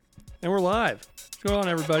And we're live. What's going on,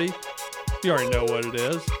 everybody? You already know what it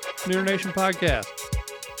is. Nooner Nation Podcast.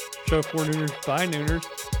 Show for Nooners by Nooners.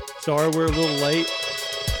 Sorry we're a little late.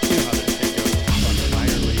 You know how this shit goes. Fucking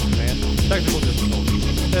minor league, man. Technical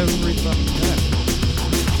difficulties. Every fucking time.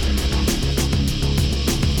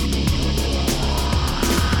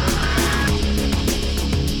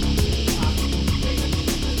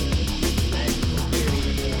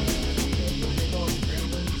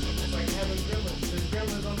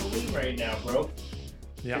 Now, bro.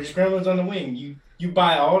 Yeah. There's gremlins on the wing. You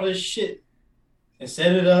buy all this shit and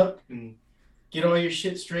set it up and get all your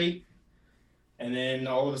shit straight, and then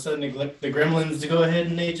all of a sudden the gremlins to go ahead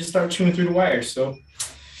and they just start chewing through the wires. So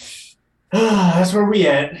that's where we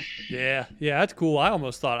at. Yeah, that's cool. I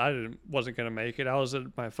almost thought I wasn't gonna make it. I was at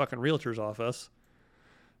my fucking realtor's office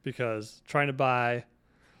because trying to buy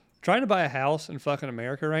a house in fucking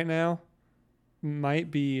America right now might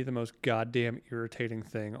be the most goddamn irritating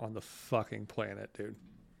thing on the fucking planet, dude.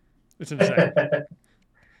 It's insane.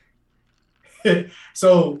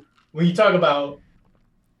 So when you talk about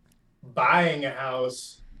buying a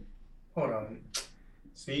house, hold on.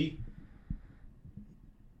 See?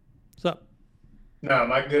 What's up? No,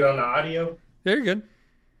 am I good on the audio? Yeah, you're good.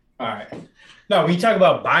 All right. No, when you talk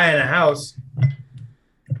about buying a house,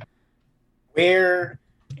 where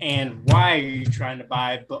and why are you trying to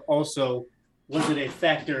buy it, but also was it a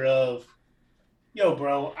factor of, yo,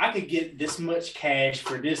 bro, I could get this much cash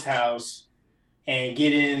for this house and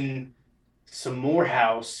get in some more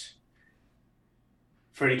house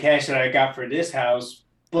for the cash that I got for this house,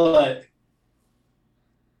 but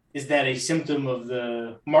is that a symptom of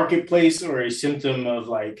the marketplace or a symptom of,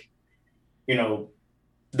 like, you know,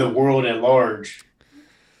 the world at large?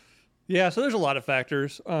 Yeah, so there's a lot of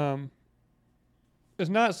factors. It's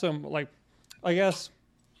not some, like, I guess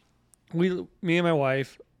me and my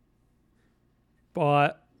wife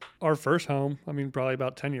bought our first home, probably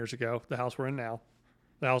about 10 years ago, the house we're in now,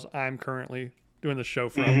 the house I'm currently doing the show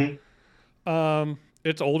from. Mm-hmm.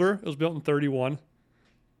 It's older. It was built in 31.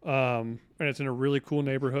 And it's in a really cool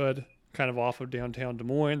neighborhood, kind of off of downtown Des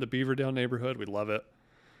Moines, the Beaverdale neighborhood. We love it.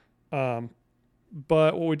 But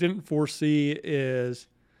what we didn't foresee is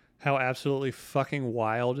how absolutely fucking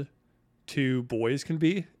wild two boys can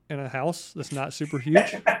be in a house that's not super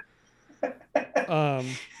huge.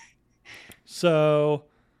 So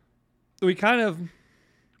it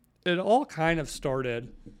all kind of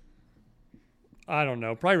started, I don't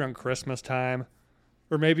know, probably around Christmas time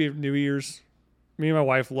or maybe New Year's. Me and my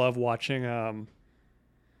wife love watching,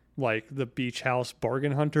 like the Beach House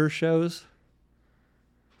Bargain Hunter shows.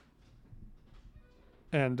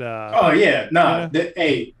 And, oh yeah, nah. You know?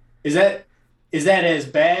 Hey, is that as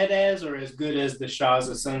bad as or as good as the Shaws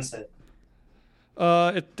of Sunset?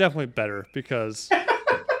 It's definitely better because,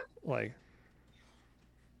 like,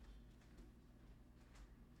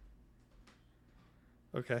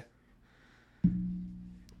 okay.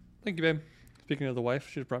 Thank you, babe. Speaking of the wife,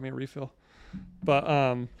 she just brought me a refill.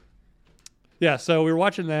 But, yeah, so we were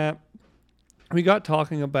watching that. We got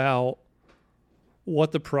talking about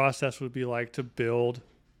what the process would be like to build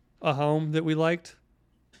a home that we liked,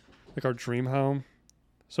 like our dream home.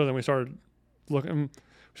 So then we started looking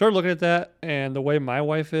at that, and the way my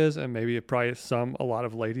wife is, and maybe probably a lot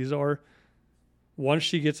of ladies are, once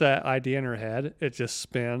she gets that idea in her head, it just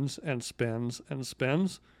spins and spins and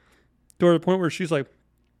spins to the point where she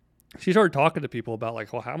started talking to people about,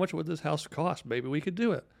 like, well, how much would this house cost? Maybe we could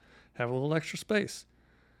do it. Have a little extra space.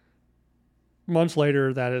 Months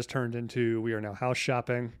later, that has turned into we are now house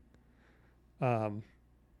shopping. And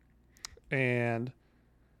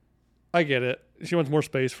I get it. She wants more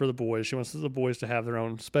space for the boys. She wants the boys to have their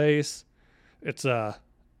own space. It's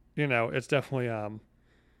it's definitely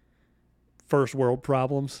first world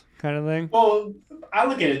problems kind of thing. Well, I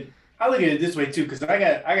look at it this way too, because I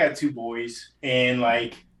got two boys, and,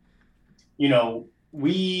 like, you know,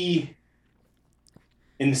 we,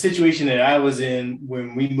 in the situation that I was in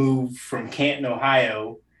when we moved from Canton,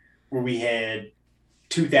 Ohio, where we had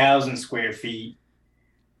 2,000 square feet,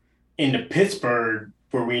 into Pittsburgh,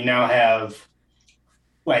 where we now have,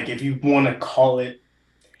 like, if you want to call it,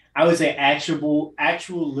 I would say actual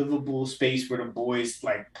livable space where the boys,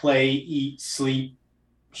 like, play, eat, sleep,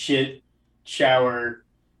 shit, shower,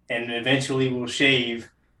 and eventually will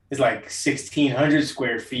shave, is like 1,600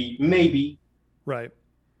 square feet, maybe. Right.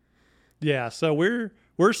 Yeah. So we're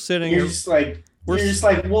sitting. You're just like,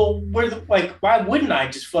 well, why wouldn't I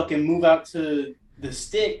just fucking move out to the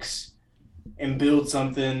sticks and build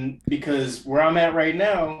something? Because where I'm at right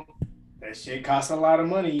now, that shit costs a lot of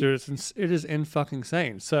money. Dude, it is fucking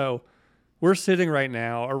insane. So we're sitting right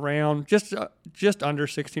now around just under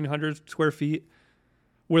 1,600 square feet.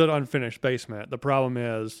 with an unfinished basement. The problem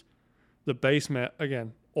is the basement,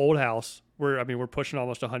 again, old house. We're pushing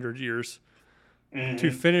almost 100 years. Mm-hmm.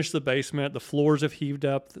 To finish the basement, the floors have heaved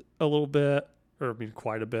up a little bit, or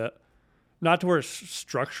quite a bit. Not to where it's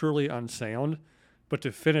structurally unsound, but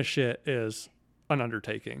to finish it is an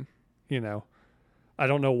undertaking. You know, I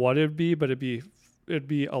don't know what it'd be, but it'd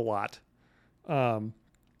be a lot. So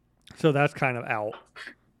that's kind of out.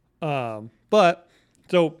 But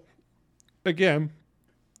so again,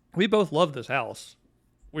 we both love this house.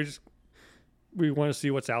 We want to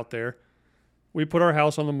see what's out there. We put our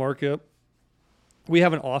house on the market. We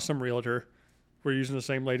have an awesome realtor. We're using the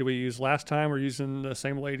same lady we used last time. We're using the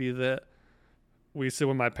same lady that we said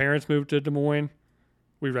when my parents moved to Des Moines.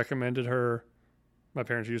 We recommended her. My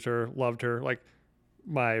parents used her, loved her. Like,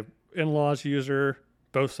 my in-laws use her.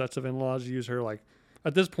 Both sets of in-laws use her. Like,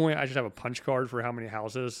 at this point, I just have a punch card for how many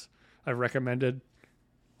houses I've recommended,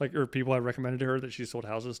 or people I've recommended to her that she sold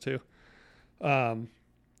houses to.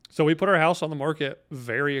 So we put our house on the market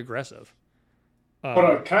very aggressive. Hold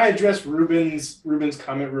on, can I address Ruben's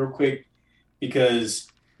comment real quick? Because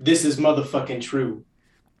this is motherfucking true.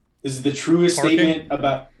 This is the truest statement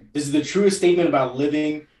about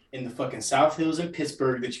living in the fucking South Hills in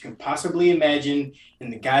Pittsburgh that you can possibly imagine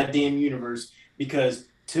in the goddamn universe. Because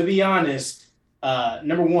to be honest,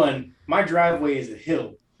 number one, my driveway is a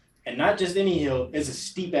hill, and not just any hill; it's a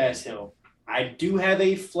steep ass hill. I do have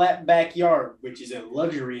a flat backyard, which is a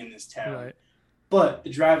luxury in this town, Right. But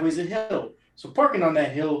the driveway is a hill. So parking on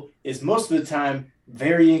that hill is most of the time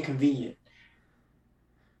very inconvenient.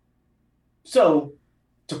 So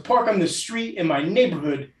to park on the street in my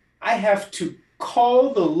neighborhood, I have to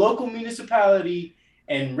call the local municipality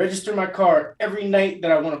and register my car every night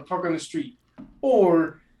that I want to park on the street,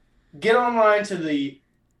 or get online to the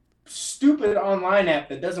stupid online app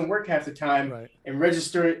that doesn't work half the time, Right. and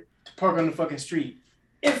register it to park on the fucking street.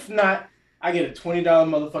 If not, I get a $20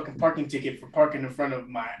 motherfucking parking ticket for parking in front of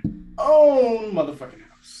my own motherfucking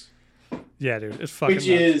house. Yeah, dude, it's fucking Which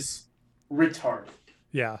nuts. is retarded.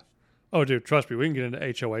 Yeah. Oh, dude, trust me, we can get into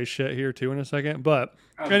HOA shit here too in a second. But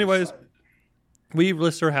I'm anyways, excited. we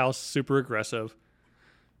list our house super aggressive,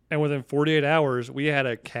 and within 48 hours, we had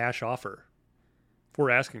a cash offer for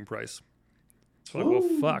asking price. So like, well,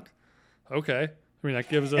 Ooh. fuck. Okay. I mean, that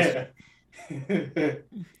gives us, and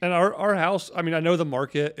our house. I mean, I know the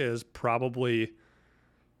market is probably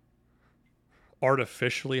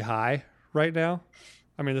artificially high right now.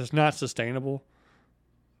 I mean, it's not sustainable.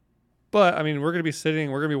 But I mean, we're going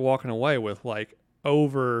to be walking away with like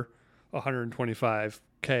over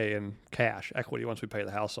 $125K in cash equity once we pay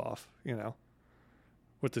the house off, you know,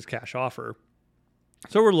 with this cash offer.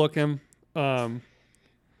 So we're looking,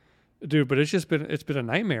 dude, but it's been a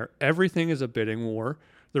nightmare. Everything is a bidding war.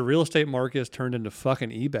 The real estate market has turned into fucking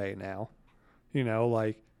eBay now, you know,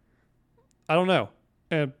 like, I don't know.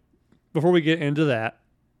 And before we get into that,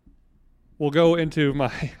 we'll go into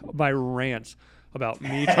my rants about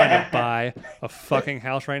me trying to buy a fucking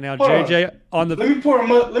house right now. Hold JJ on the Let me pour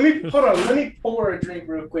a drink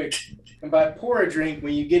real quick. And by pour a drink,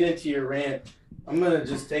 when you get into your rant, I'm gonna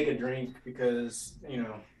just take a drink because, you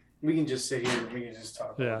know, we can just sit here and we can just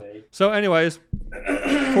talk all day. So anyways,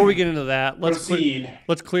 before we get into that, let's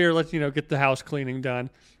get the house cleaning done.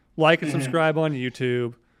 Like and subscribe on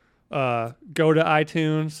YouTube. Go to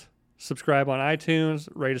iTunes, subscribe on iTunes,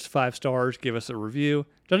 rate us 5 stars, give us a review.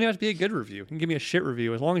 Doesn't even have to be a good review. You can give me a shit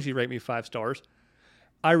review as long as you rate me 5 stars.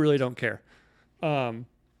 I really don't care. So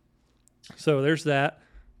there's that.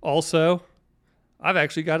 Also, I've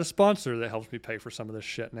actually got a sponsor that helps me pay for some of this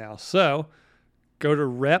shit now. So go to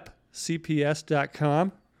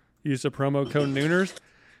repcps.com, use the promo code Nooners,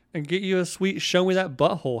 and get you a sweet Show Me That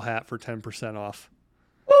Butthole hat for 10% off.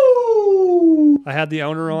 Woo! I had the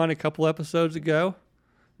owner on a couple episodes ago.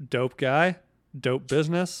 Dope guy, dope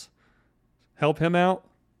business. Help him out,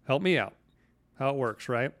 help me out. How it works,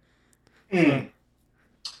 right? So,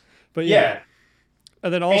 but yeah.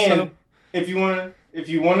 And then also, and if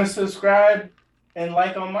you wanna subscribe and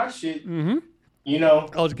like on my shit, you know,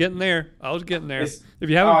 I was getting there. If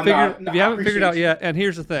you I haven't figured out appreciate yet, and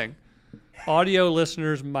here's the thing, audio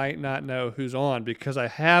listeners might not know who's on because I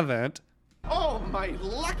haven't. Oh, my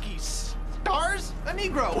lucky stars! A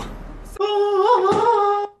Negro!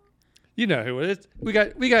 You know who it is. We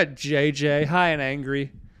got JJ, High and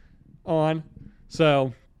Angry, on.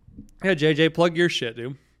 So, yeah, JJ, plug your shit,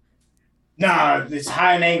 dude. Nah, it's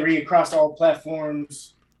High and Angry across all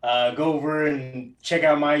platforms. Go over and check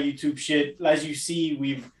out my YouTube shit. As you see,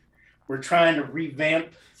 we're trying to revamp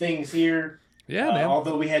things here. Yeah, man.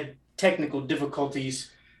 Although we had technical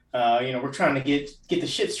difficulties, we're trying to get the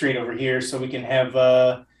shit straight over here so we can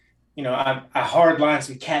have I hard lined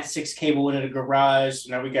some Cat 6 cable into the garage.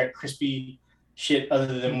 So now we got crispy shit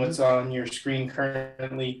other than what's on your screen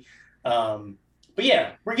currently. But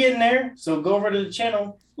yeah, we're getting there. So go over to the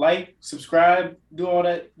channel, like, subscribe, do all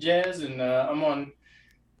that jazz, and I'm on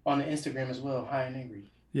the Instagram as well, High and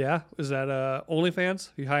Angry. Yeah, is that OnlyFans?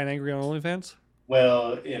 You high and angry on OnlyFans?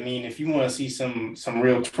 Well, I mean, if you want to see some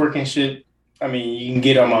real twerking shit, I mean, you can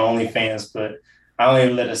get on my OnlyFans, but I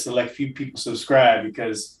only let a select few people subscribe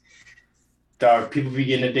because dog, people be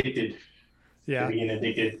getting addicted. Yeah. They be getting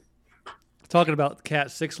addicted. Talking about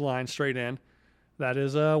Cat 6 line straight in, that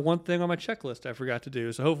is one thing on my checklist I forgot to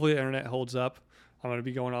do. So hopefully the internet holds up. I'm going to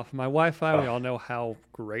be going off of my Wi-Fi. We all know how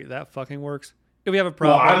great that fucking works. If we have a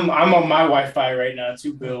problem. Well, I'm on my Wi-Fi right now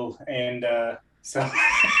too, Bill. And so.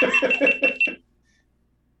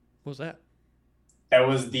 What was that? That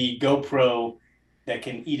was the GoPro that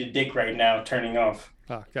can eat a dick right now turning off.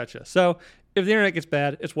 Oh, gotcha. So if the internet gets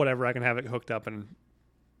bad, it's whatever. I can have it hooked up in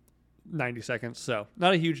 90 seconds. So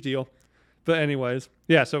not a huge deal. But anyways,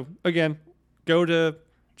 yeah. So again, go to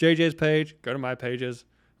JJ's page, go to my pages,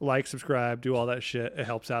 like, subscribe, do all that shit. It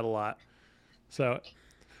helps out a lot. So,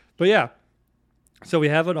 but yeah. So we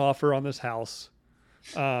have an offer on this house.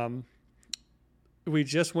 We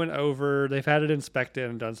just went over, they've had it inspected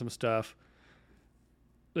and done some stuff.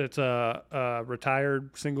 It's a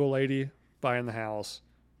retired single lady buying the house.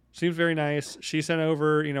 Seems very nice. She sent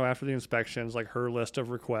over, after the inspections, like her list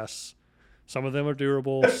of requests. Some of them are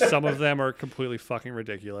doable. Some of them are completely fucking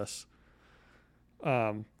ridiculous.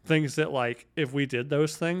 Things that, like, if we did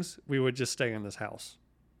those things, we would just stay in this house.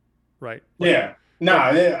 Right? Like, yeah. No,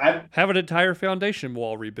 I have an entire foundation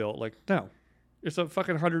wall rebuilt. Like, no. It's a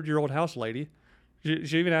fucking 100-year-old house, lady.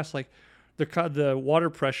 She even asked, like, the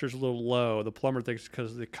water pressure's a little low. The plumber thinks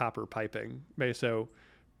because of the copper piping. So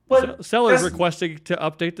seller's requesting to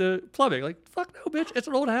update the plumbing. Like, fuck no, bitch. It's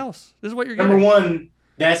an old house. This is what you're getting.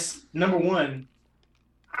 Number one.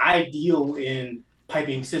 I deal in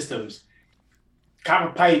piping systems.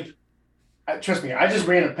 Copper pipe. Trust me, I just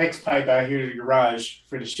ran a PEX pipe out here to the garage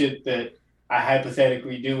for the shit that I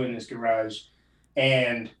hypothetically do in this garage.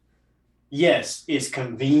 And yes, it's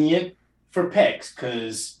convenient for PEX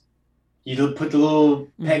because you put the little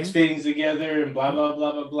PEX fittings together and blah, blah,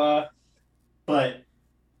 blah, blah, blah. But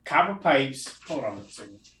copper pipes, hold on a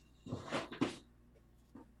second.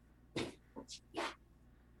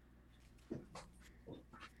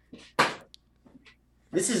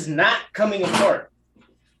 This is not coming apart.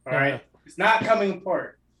 All right? It's not coming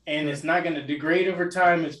apart. And it's not going to degrade over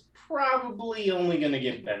time. It's probably only going to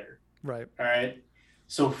get better. Right. All right?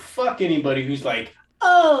 So fuck anybody who's like,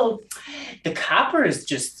 oh, the copper is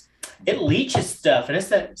just, it leaches stuff. And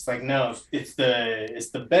it's like, no, it's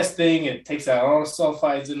the best thing. It takes out all the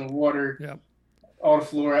sulfides in the water. Yep. All the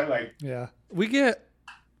fluoride. Like, yeah. We get,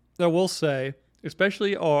 I will say,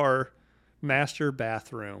 especially our master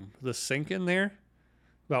bathroom, the sink in there,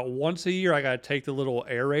 about once a year, I got to take the little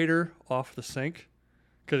aerator off the sink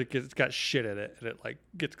because it's got shit in it and it like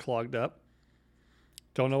gets clogged up.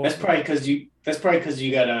 Don't know. That's probably because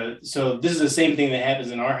you gotta. So this is the same thing that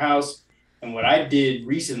happens in our house. And what I did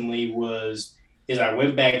recently is I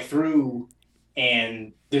went back through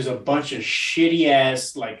and there's a bunch of shitty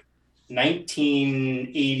ass like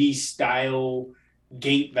 1980s style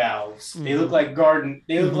gate valves. They look like garden.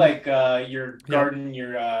 They look like your garden.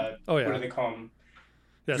 Your what do they call them?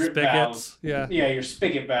 Yeah, drip spigots. Valves. Yeah, your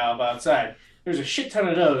spigot valve outside. There's a shit ton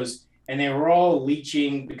of those, and they were all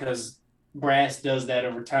leaching because brass does that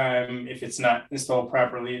over time if it's not installed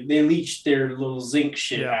properly. They leach their little zinc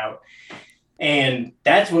shit out, and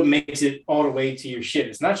that's what makes it all the way to your shit.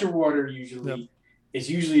 It's not your water usually. Yep. It's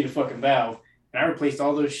usually the fucking valve. And I replaced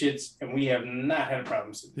all those shits, and we have not had a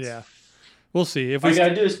problem since. Yeah, we'll see. If all you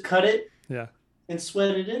gotta do is cut it, and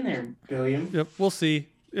sweat it in there, William. Yep, we'll see.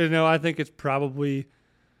 I think it's probably.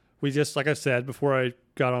 We just, like I said, before I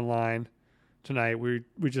got online tonight, we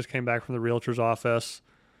just came back from the realtor's office,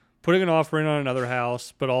 putting an offer in on another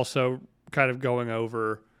house, but also kind of going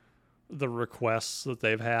over the requests that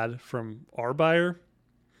they've had from our buyer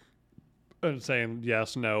and saying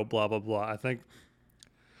yes, no, blah, blah, blah. I think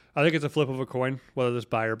it's a flip of a coin whether this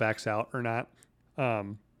buyer backs out or not.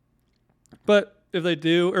 But if they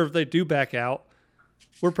do back out,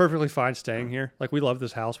 we're perfectly fine staying here. Like, we love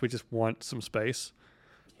this house. We just want some space.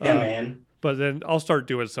 Yeah, man. But then I'll start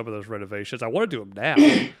doing some of those renovations. I want to do them now, but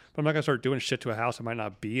I'm not going to start doing shit to a house I might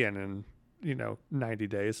not be in 90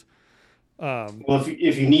 days. Well,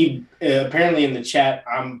 if you need, apparently in the chat,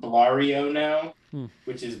 I'm Blario now,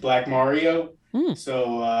 which is Black Mario.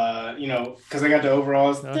 So, because I got the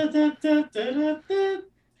overalls.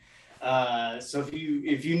 So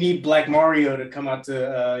if you need Black Mario to come out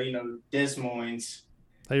to Des Moines,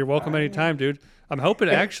 Hey, you're welcome anytime, dude. I'm hoping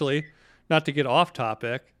actually, not to get off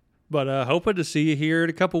topic, but hoping to see you here in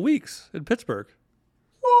a couple weeks in Pittsburgh.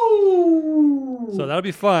 woo! So that'll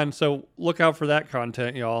be fun. So look out for that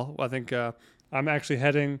content, y'all. I think I'm actually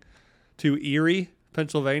heading to Erie,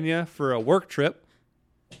 Pennsylvania for a work trip.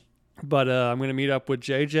 But I'm going to meet up with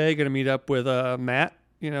JJ, going to meet up with Matt,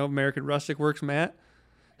 American Rustic Works Matt.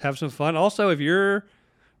 Have some fun. Also, if you're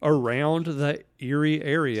around the Erie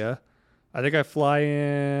area, I think I fly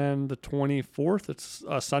in the 24th. It's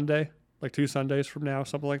a Sunday, like 2 Sundays from now,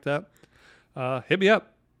 something like that. Hit me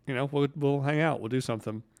up. We'll hang out. We'll do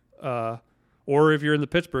something. Or if you're in the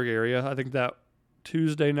Pittsburgh area, I think that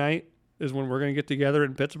Tuesday night is when we're going to get together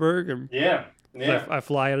in Pittsburgh. And Yeah. I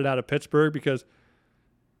fly in and out of Pittsburgh because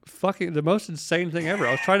fucking the most insane thing ever.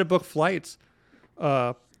 I was trying to book flights.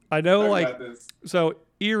 I know, Talk like, about this. so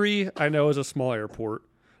Erie, I know, is a small airport.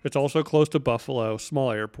 It's also close to Buffalo,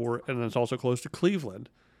 small airport, and then it's also close to Cleveland.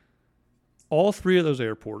 All 3 of those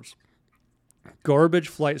airports, garbage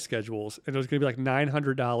flight schedules, and it was going to be like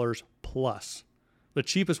 $900 plus. The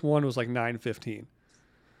cheapest one was like $915.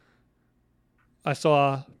 I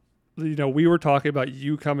saw, we were talking about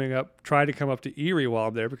you trying to come up to Erie while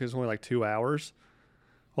I'm there because it's only like 2 hours.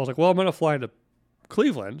 I was like, well, I'm going to fly into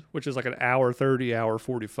Cleveland, which is like an hour 30, hour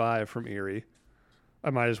 45 from Erie. I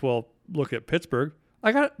might as well look at Pittsburgh.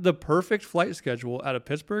 I got the perfect flight schedule out of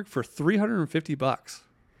Pittsburgh for $350.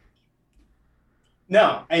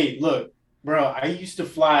 No, hey, look, bro. I used to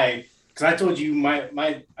fly because I told you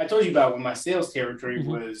I told you about when my sales territory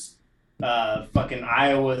was fucking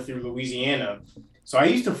Iowa through Louisiana. So I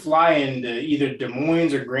used to fly into either Des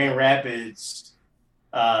Moines or Grand Rapids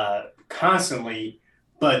constantly,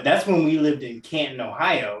 but that's when we lived in Canton,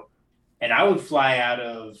 Ohio, and I would fly out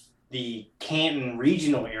of the Canton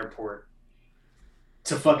Regional Airport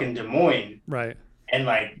to fucking Des Moines. Right. And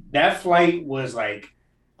like that flight was like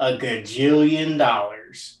a gajillion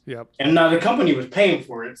dollars. Yep. And now the company was paying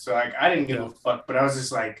for it, so like I didn't give Yeah. a fuck. But I was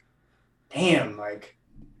just like, damn, like.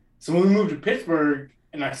 So when we moved to Pittsburgh,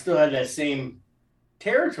 and I still had that same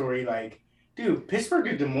territory, like, dude, Pittsburgh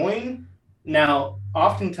to Des Moines. Now,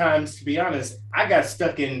 oftentimes, to be honest, I got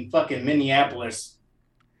stuck in fucking Minneapolis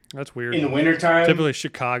That's weird. in the wintertime. Typically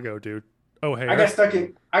Chicago, dude. O'Hare.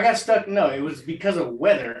 No, it was because of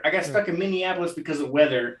weather. I got stuck in Minneapolis because of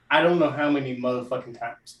weather. I don't know how many motherfucking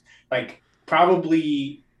times. Like,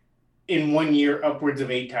 probably in 1 year, upwards of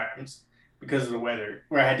 8 times because of the weather,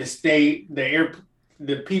 where I had to stay, the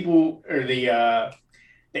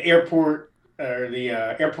airport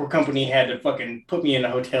company had to fucking put me in a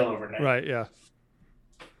hotel overnight. Right, yeah.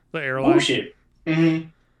 The airline. Bullshit. Mm-hmm.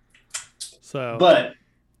 So, But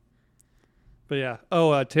yeah.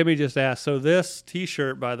 Oh, Timmy just asked. So this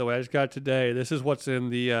T-shirt, by the way, I just got it today. This is what's in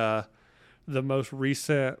the most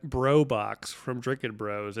recent Bro box from Drinking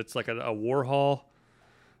Bros. It's like a Warhol,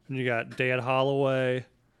 and you got Dan Holloway,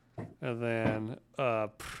 and then I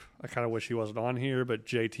kind of wish he wasn't on here, but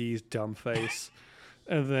JT's dumb face,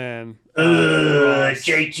 and then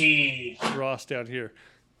JT Ross down here.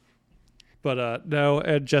 But no,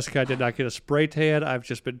 and Jessica did not get a spray tan. I've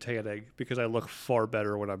just been tanning because I look far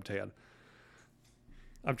better when I'm tan.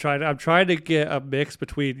 I'm trying to get a mix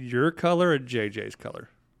between your color and JJ's color.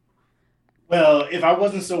 Well, if I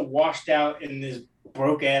wasn't so washed out in this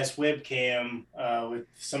broke ass webcam with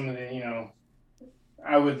some of the,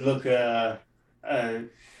 I would look a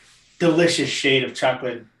delicious shade of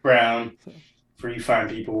chocolate brown for you fine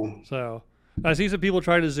people. So I see some people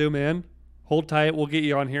trying to zoom in. Hold tight. We'll get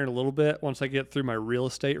you on here in a little bit once I get through my real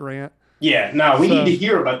estate rant. Yeah, no, we need to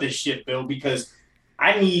hear about this shit, Bill, because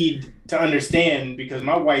I need to understand, because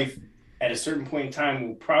my wife at a certain point in time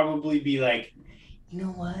will probably be like, you know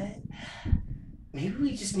what? Maybe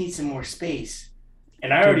we just need some more space.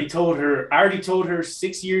 And I already told her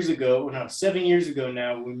 7 years ago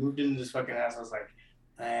now, when we moved into this fucking house, I was like,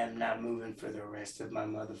 I am not moving for the rest of my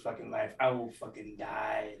motherfucking life. I will fucking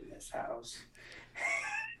die in this house.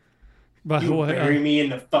 By the You way, bury me in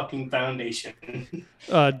the fucking foundation.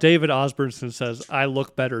 David Osbernson says, I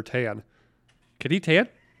look better tan. Can he tan?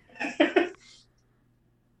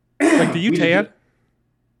 Like, do you tan?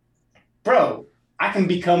 Bro, I can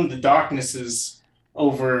become the darknesses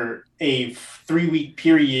over a 3-week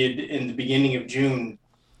period in the beginning of June.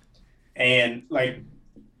 And, like,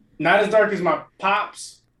 not as dark as my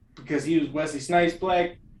pops, because he was Wesley Snipes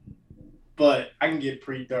black, but I can get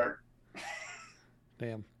pretty dark.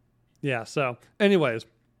 Damn. Yeah, so, anyways.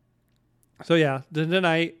 So, yeah,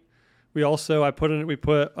 tonight, we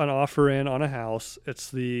put an offer in on a house. It's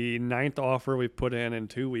the 9th offer we've put in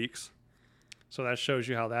 2 weeks. So that shows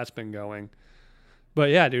you how that's been going. But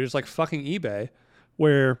yeah, dude, it's like fucking eBay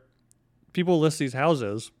where people list these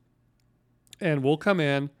houses and we'll come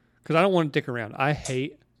in because I don't want to dick around.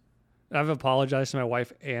 I've apologized to my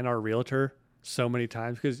wife and our realtor so many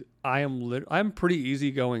times because I'm a pretty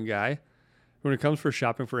easygoing guy. When it comes for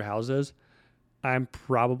shopping for houses, I'm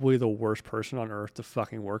probably the worst person on earth to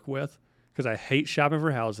fucking work with because I hate shopping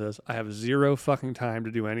for houses. I have zero fucking time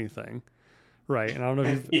to do anything. Right. And I don't know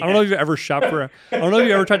if I don't know if you've ever shopped for I don't know if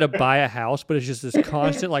you ever tried to buy a house, but it's just this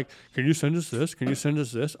constant like, can you send us this? Can you send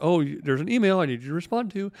us this? Oh, there's an email I need you to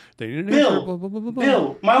respond to. They need an answer. Blah, blah, blah, blah, blah.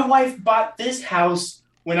 Bill, my wife bought this house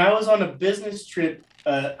when I was on a business trip.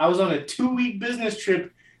 I was on a 2-week business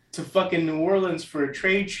trip to fucking New Orleans for a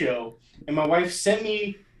trade show. And my wife sent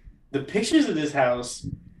me the pictures of this house.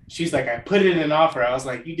 She's like, I put it in an offer. I was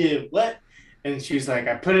like, you did what? And she's like,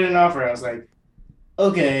 I put it in an offer. I was like,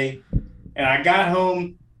 okay. And I got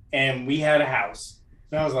home and we had a house.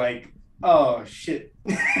 And I was like, oh shit.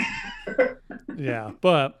 Yeah.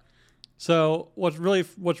 But so what's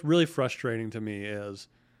really frustrating to me is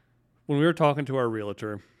when we were talking to our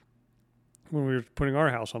realtor, when we were putting our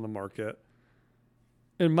house on the market,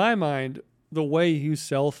 in my mind, the way you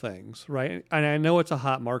sell things, right? And I know it's a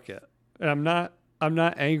hot market, and I'm not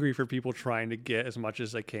angry for people trying to get as much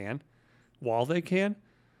as they can while they can.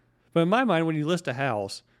 But in my mind, when you list a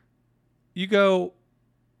house, you go,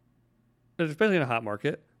 especially in a hot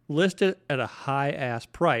market, list it at a high ass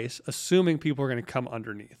price, assuming people are going to come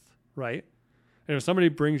underneath, right? And if somebody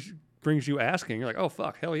brings you asking, you're like, oh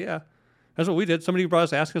fuck, hell yeah. That's what we did. Somebody brought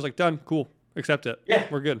us asking, was like, done, cool, accept it. Yeah.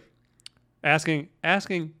 We're good. Asking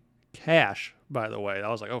cash, by the way. I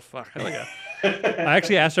was like, oh fuck, hell yeah. I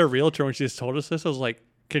actually asked our realtor when she just told us this. I was like,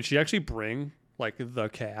 can she actually bring like the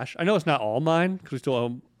cash? I know it's not all mine because we still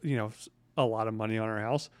owe, a lot of money on our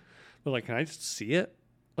house. But like, can I just see it?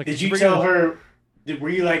 Like, did you tell her? Were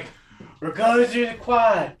you like, we're going to the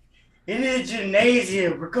quad, in the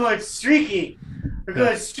gymnasium, we're going streaking,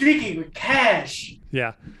 streaking with cash.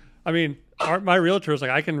 Yeah, I mean, my realtor is like,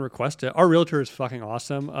 I can request it. Our realtor is fucking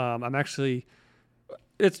awesome.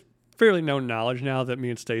 It's fairly known knowledge now that me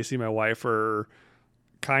and Stacy, my wife, are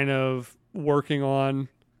kind of working on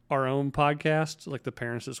our own podcast, like the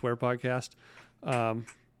Parents That Swear podcast.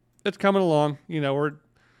 It's coming along. We're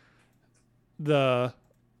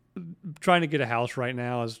trying to get a house right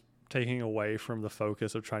now is taking away from the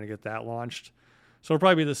focus of trying to get that launched. So it'll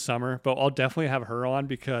probably be this summer, but I'll definitely have her on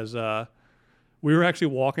because we were actually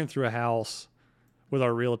walking through a house with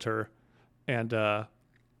our realtor. And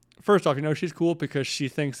first off, she's cool because she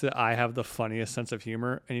thinks that I have the funniest sense of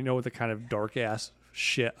humor. And what the kind of dark ass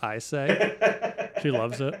shit I say. She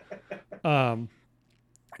loves it.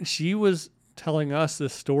 She was telling us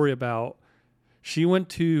this story about she went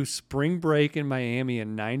to spring break in Miami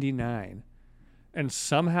in 99 and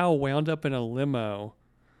somehow wound up in a limo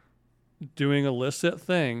doing illicit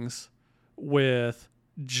things with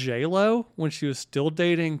J-Lo when she was still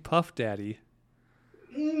dating Puff Daddy.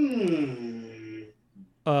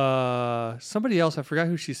 Somebody else, I forgot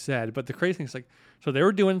who she said, but the crazy thing is like, so they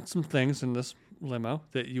were doing some things in this limo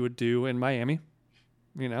that you would do in Miami,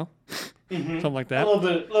 something like that. A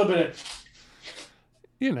little bit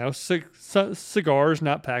of, cigars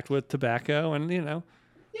not packed with tobacco, and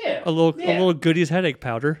yeah, a little goodies headache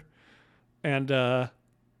powder, and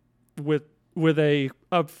with a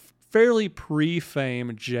fairly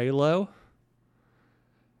pre-fame J-Lo.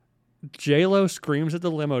 J-Lo screams at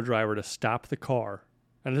the limo driver to stop the car,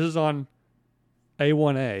 and this is on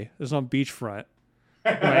A1A. This is on beachfront,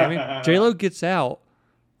 Miami. J-Lo gets out,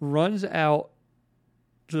 runs out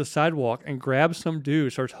to the sidewalk, and grabs some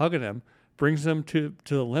dude, starts hugging him. Brings them to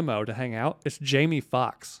the limo to hang out. It's Jamie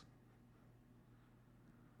Foxx.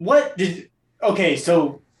 Okay,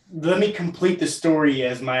 so let me complete the story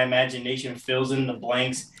as my imagination fills in the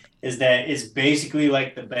blanks. Is that it's basically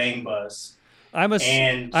like the Bang Bus. I'm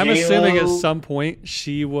assuming at some point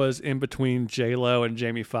she was in between J-Lo and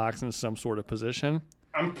Jamie Foxx in some sort of position.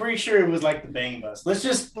 I'm pretty sure it was like the Bang Bus.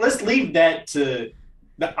 Let's leave that to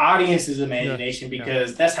the audience's imagination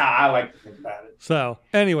because that's how I like to think about it. So,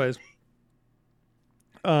 anyways.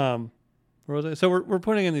 Where was I? So we're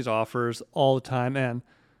putting in these offers all the time, and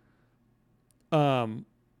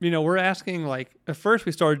we're asking, like, at first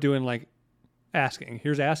we started doing like asking.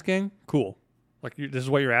 Here's asking, cool. Like, this is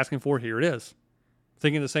what you're asking for. Here it is.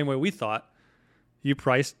 Thinking the same way we thought. You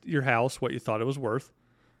priced your house what you thought it was worth.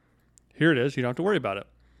 Here it is. You don't have to worry about it.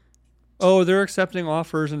 Oh, they're accepting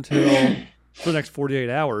offers until for the next 48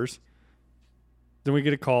 hours. Then we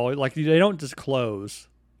get a call. Like, they don't disclose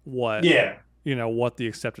what. Yeah. What the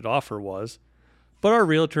accepted offer was. But our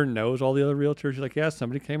realtor knows all the other realtors. You're like, yeah,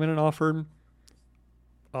 somebody came in and offered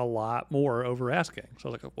a lot more over asking. So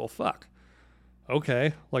I was like, well, fuck.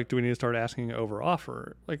 Okay, like, do we need to start asking over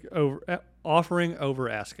offer, like offering over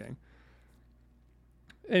asking?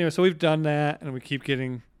 Anyway, so we've done that, and we keep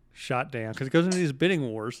getting shot down because it goes into these bidding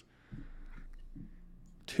wars.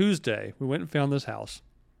 Tuesday, we went and found this house,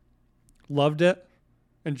 loved it,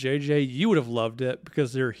 and JJ, you would have loved it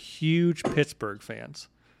because they're huge Pittsburgh fans.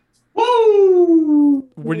 Woo!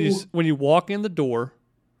 When you walk in the door,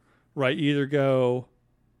 right, you either go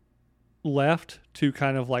left to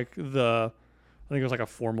kind of like I think it was like a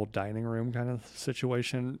formal dining room kind of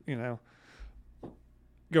situation, you know.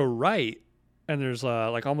 Go right, and there's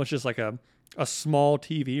like almost just like a small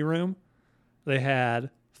TV room. They had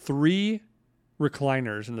 3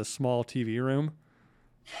 recliners in the small TV room,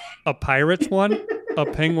 a Pirates one, a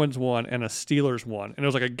Penguins one, and a Steelers one. And it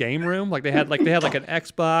was like a game room. Like they had like an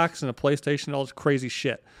Xbox and a PlayStation, all this crazy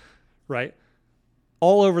shit, right?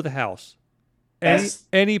 All over the house.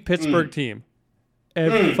 Any Pittsburgh team.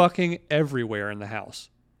 Fucking everywhere in the house.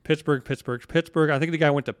 Pittsburgh. I think the guy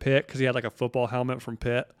went to Pitt because he had like a football helmet from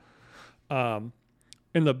Pitt. In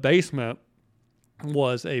the basement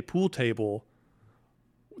was a pool table.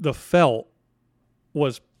 The felt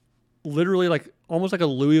was literally like almost like a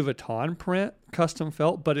Louis Vuitton print, custom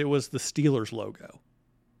felt, but it was the Steelers logo.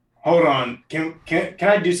 Hold on. Can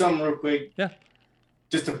I do something real quick? Yeah.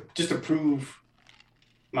 Just to prove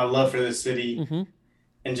my love for this city. Mm-hmm.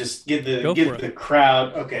 And just get the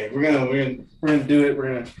crowd. Okay, we're gonna do it.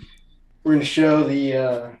 We're gonna show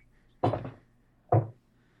the.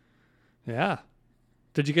 Yeah,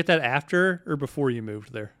 did you get that after or before you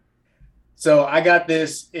moved there? So I got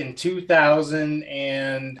this in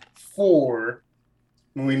 2004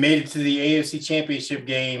 when we made it to the AFC Championship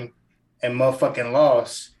game and motherfucking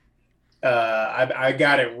lost. I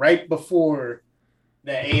got it right before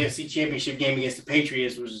the AFC Championship game against the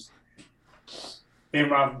Patriots was Ben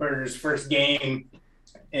Roethlisberger's first game,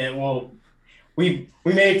 and we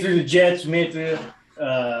made it through the Jets. We made it through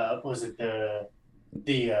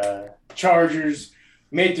the Chargers.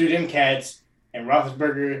 We made it through them cats, and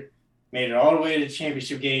Roethlisberger made it all the way to the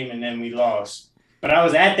championship game, and then we lost. But I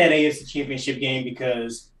was at that AFC Championship game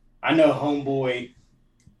because I know homeboy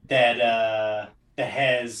that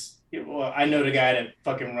has. Well, I know the guy that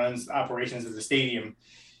fucking runs operations at the stadium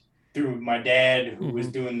through my dad, who was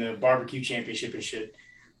doing the barbecue championship and shit.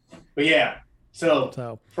 But yeah,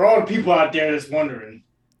 so for all the people out there that's wondering.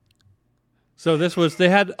 So they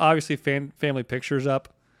had obviously family pictures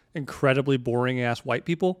up, incredibly boring ass white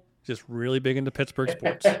people, just really big into Pittsburgh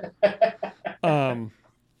sports.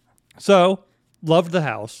 So loved the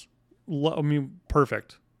house.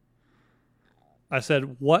 Perfect. I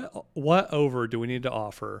said, what over do we need to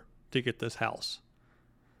offer to get this house?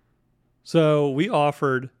 So we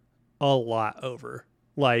offered a lot over,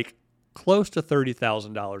 like close to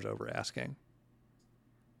 $30,000 over asking.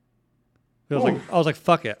 I was like,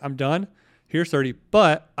 fuck it, I'm done. Here's 30,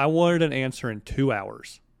 but I wanted an answer in 2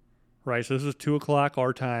 hours, right? So this is 2:00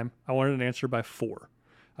 our time. I wanted an answer by 4.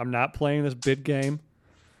 I'm not playing this bid game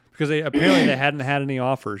because they hadn't had any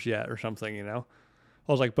offers yet or something, you know.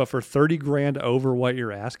 I was like, but for $30,000 over what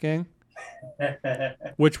you're asking,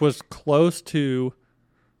 which was close to,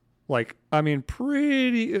 like, I mean,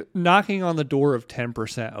 pretty knocking on the door of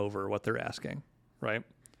 10% over what they're asking, right?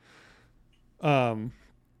 I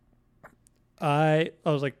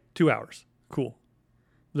was like, 2 hours, cool.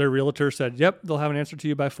 Their realtor said, yep, they'll have an answer to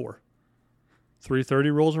you by 4.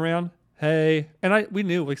 3:30 rolls around. Hey, and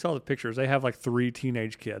we saw the pictures. They have like 3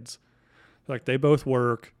 teenage kids. Like they both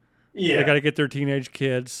work. Yeah. They got to get their teenage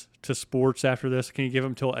kids to sports after this. Can you give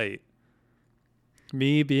them till 8?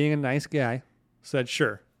 Me being a nice guy said,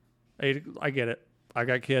 sure. 8, I get it. I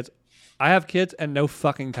got kids. I have kids and no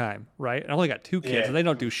fucking time, right? I only got 2 kids and they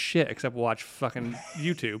don't do shit except watch fucking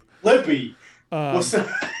YouTube. Lippy.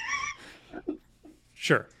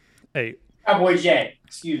 Sure. 8. Cowboy Jack.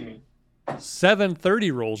 Excuse me.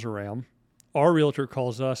 7:30 rolls around. Our realtor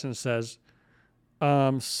calls us and says,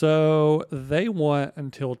 so they want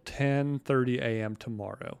until 10:30 a.m.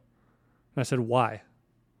 tomorrow. And I said, why?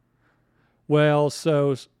 Well,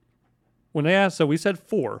 so when they asked, so we said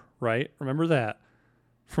 4, right? Remember that.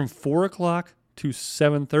 From 4:00 to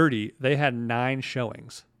 7:30, they had 9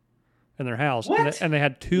 showings in their house. What? And they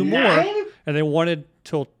had 2 more, and they wanted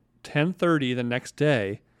till 10:30 the next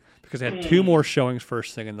day because they had 2 more showings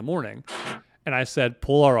first thing in the morning. And I said,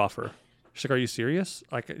 pull our offer. She's like, are you serious?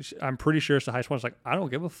 Like, I'm pretty sure it's the highest one. It's like, I don't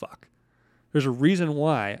give a fuck. There's a reason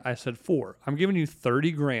why I said 4. I'm giving you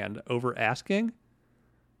 $30,000 over asking.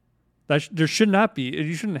 There should not be.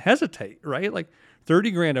 You shouldn't hesitate, right? Like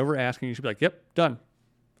 $30,000 over asking. You should be like, yep, done.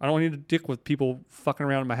 I don't need to dick with people fucking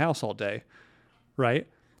around in my house all day, right?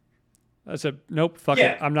 I said, nope, fuck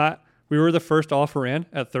Yeah. it. I'm not. We were the first offer in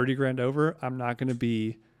at 30 grand over. I'm not going to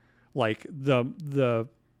be like the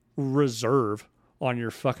reserve on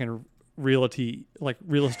your fucking real estate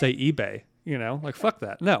eBay. You know, like fuck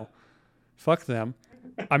that. No, fuck them.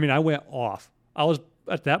 I mean, I went off. I was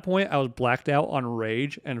at that point. I was blacked out on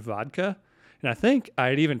rage and vodka, and I think I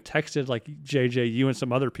had even texted like JJ, you, and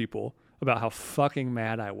some other people about how fucking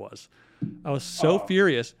mad I was. I was so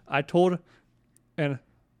furious. I told, and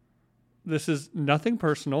this is nothing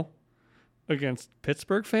personal against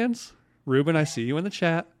Pittsburgh fans. Ruben, I see you in the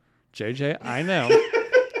chat. JJ, I know.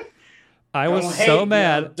 I was so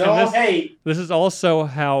mad. Don't hate. This is also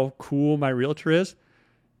how cool my realtor is.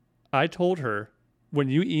 I told her, when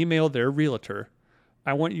you email their realtor,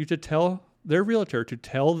 I want you to tell their realtor to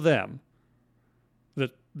tell them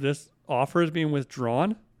that this offer is being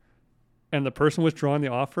withdrawn, and the person withdrawing the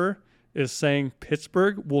offer is saying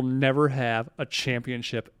Pittsburgh will never have a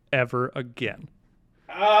championship ever again.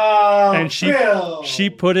 Oh, And she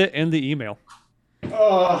put it in the email.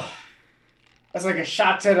 Oh, that's like a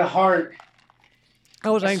shot to the heart. I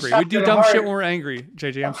was That's angry. a We shot do to the dumb heart. shit when we're angry.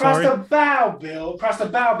 JJ, I'm Across sorry. the bow, Bill. Across the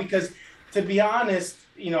bow, because to be honest,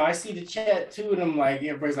 you know, I see the chat too, and I'm like,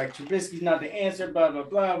 everybody's like, Trubisky's not the answer, blah, blah,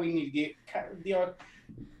 blah. We need to get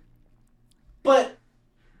But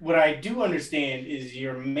what I do understand is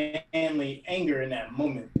your manly anger in that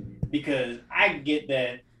moment, because I get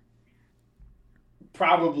that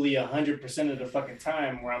probably 100% of the fucking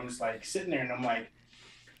time where I'm just like sitting there and I'm like,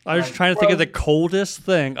 I was trying to think of the coldest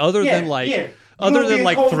thing other than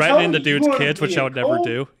threatening the dude's kids, which I would never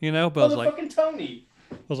do, you know? But I was like, motherfucking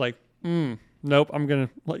Tony. Nope, I'm going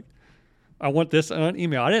to, I want this on an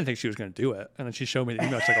email. I didn't think she was going to do it. And then she showed me the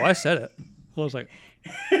email. She's like, oh, I said it. I was like,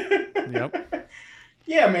 yep.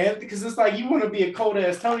 Yeah, man, because it's like you want to be a cold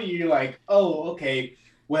ass Tony. You're like, oh, okay,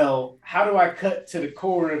 well, how do I cut to the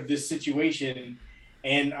core of this situation?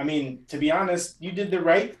 And I mean, to be honest, you did the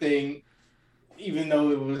right thing, even though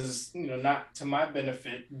it was, you know, not to my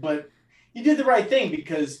benefit. But you did the right thing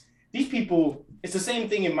because these people, it's the same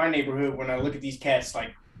thing in my neighborhood when I look at these cats.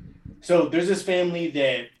 Like, so there's this family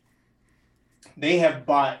that they have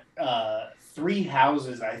bought 3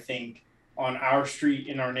 houses, I think, on our street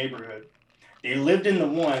in our neighborhood. They lived in the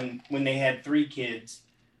one when they had 3 kids.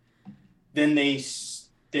 Then they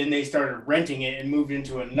started renting it and moved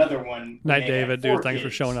into another one. Night, David, dude. Thanks for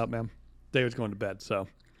showing up, man. David's going to bed, so.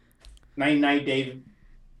 Night, David.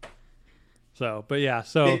 So, but yeah,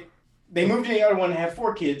 so. They moved to the other one and have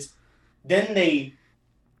 4 kids. Then they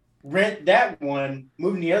rent that one,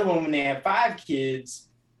 move to the other one when they have 5 kids.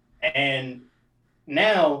 And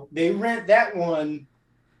now they rent that one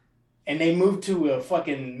and they moved to a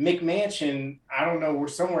fucking McMansion. I don't know, we're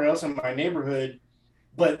somewhere else in my neighborhood.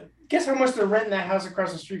 But guess how much they're renting that house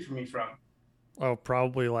across the street from me from? Oh,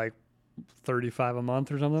 probably like $35 a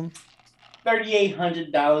month or something.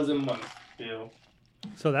 $3,800 a month, Bill.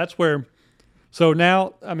 So that's where. So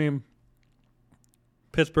now, I mean,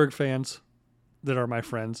 Pittsburgh fans that are my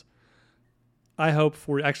friends, I hope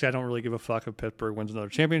for. Actually, I don't really give a fuck if Pittsburgh wins another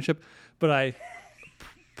championship, but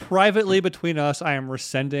privately between us, I am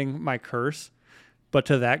rescinding my curse. But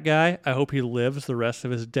to that guy, I hope he lives the rest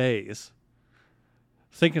of his days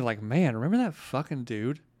thinking like, man, remember that fucking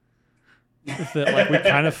dude that like we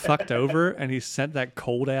kind of fucked over and he sent that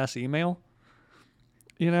cold ass email,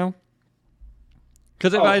 you know?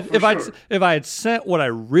 Because if I had sent what I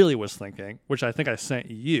really was thinking, which I think I sent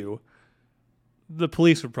you, the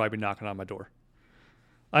police would probably be knocking on my door.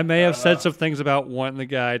 I may have said some things about wanting the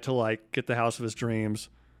guy to like get the house of his dreams,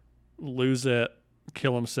 lose it,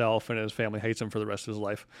 kill himself, and his family hates him for the rest of his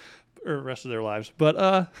life or rest of their lives.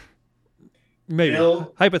 But maybe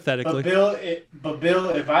Bill, hypothetically. But Bill,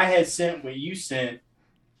 if I had sent what you sent,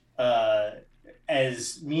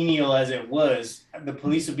 as menial as it was, the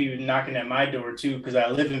police would be knocking at my door too, because I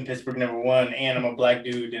live in Pittsburgh, number one, and I'm a black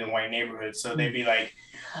dude in a white neighborhood. So they'd be like,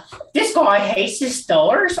 this guy hates his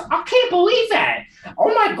stores. I can't believe that.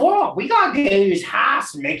 Oh my God, we gotta get to his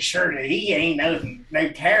house and make sure that he ain't no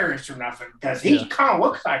terrorist or nothing, because he kind of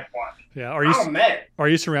looks like one. Yeah. Are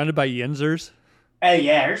you surrounded by Yinzers? Hey,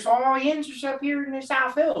 yeah, there's all Yinzers up here in the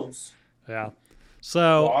South Hills. Yeah.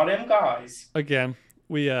 So all them guys. Again,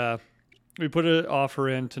 we put an offer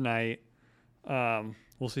in tonight.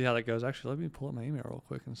 We'll see how that goes. Actually, let me pull up my email real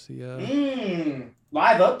quick and see.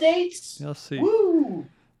 Live updates? Yeah, let's see. Woo!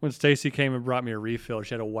 When Stacy came and brought me a refill,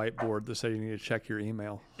 she had a whiteboard that said you need to check your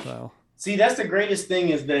email. So see, that's the greatest thing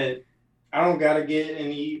is that I don't gotta get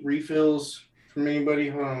any refills from anybody.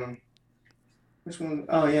 Hold on. Which one?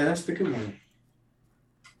 Oh yeah, that's the good one.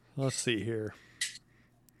 Let's see here.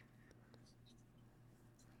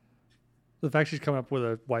 The fact she's coming up with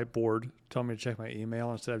a whiteboard telling me to check my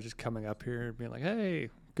email instead of just coming up here and being like, hey,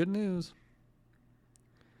 good news.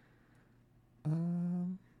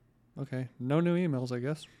 Okay. No new emails, I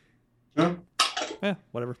guess. No. Yeah,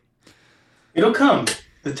 whatever. It'll come.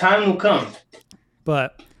 The time will come.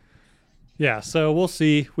 But yeah, so we'll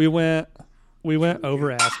see. We went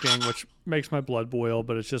over asking, which makes my blood boil,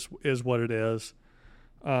 but it just is what it is.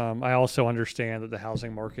 I also understand that the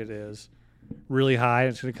housing market is really high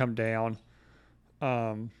and it's going to come down.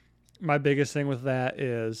 My biggest thing with that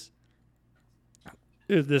is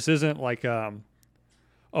this isn't like a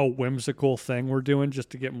whimsical thing we're doing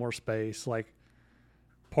just to get more space. Like,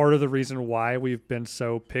 part of the reason why we've been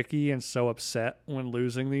so picky and so upset when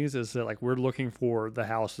losing these is that, like, we're looking for the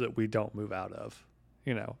house that we don't move out of,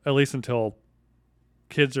 you know, at least until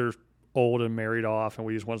kids are old and married off and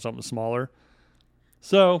we just want something smaller.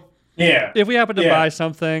 So Yeah. if we happen to buy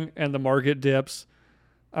something and the market dips,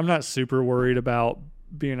 I'm not super worried about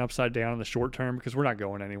being upside down in the short term because we're not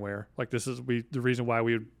going anywhere. Like, this is the reason why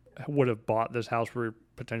we would have bought this house we're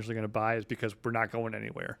potentially going to buy is because we're not going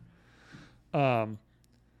anywhere.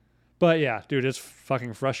 But yeah, dude, it's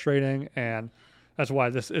fucking frustrating, and that's why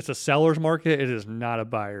it's a seller's market. It is not a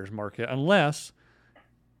buyer's market unless,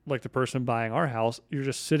 like the person buying our house, you're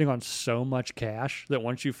just sitting on so much cash that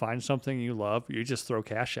once you find something you love, you just throw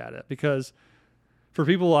cash at it. Because for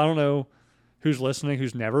people, I don't know who's listening,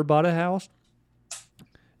 who's never bought a house,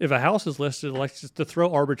 if a house is listed, like, just to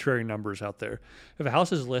throw arbitrary numbers out there, if a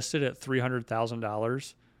house is listed at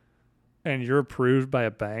 $300,000 and you're approved by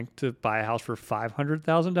a bank to buy a house for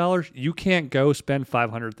 $500,000, you can't go spend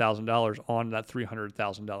 $500,000 on that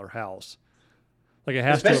 $300,000 house. Like, it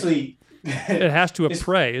has it has to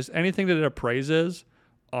appraise. Anything that it appraises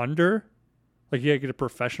under, like, you get a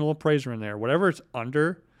professional appraiser in there. Whatever it's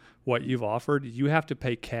under what you've offered, you have to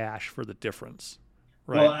pay cash for the difference.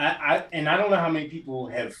 Right? Well, I don't know how many people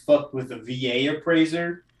have fucked with a VA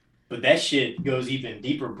appraiser, but that shit goes even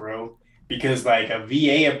deeper, bro. Because, like, a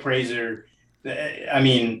VA appraiser, I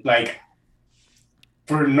mean, like,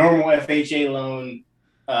 for a normal FHA loan,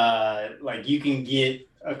 like, you can get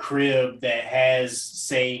a crib that has,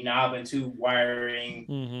 say, knob and tube wiring,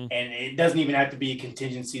 and it doesn't even have to be a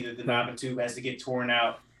contingency that the knob and tube has to get torn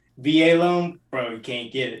out. VA loan, bro, you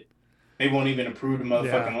can't get it. They won't even approve the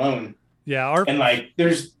motherfucking loan. Yeah, and like,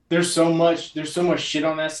 there's so much shit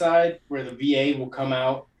on that side where the VA will come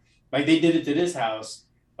out, like they did it to this house.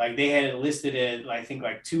 Like, they had it listed at, I think,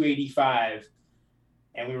 like $285,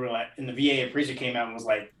 and we were like, and the VA appraiser came out and was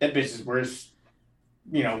like, that bitch is worth,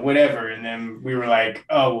 you know, whatever. And then we were like,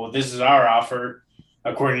 oh, well, this is our offer.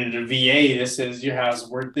 According to the VA, this says your house is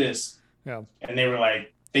worth this. Yeah. And they were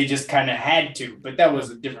like, they just kind of had to, but that was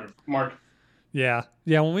a different market. Yeah.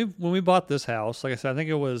 Yeah. When we bought this house, like I said, I think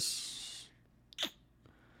it was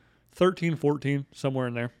 13, 14, somewhere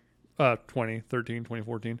in there. 2013,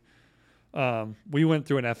 2014. We went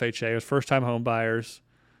through an FHA. It was first time home buyers.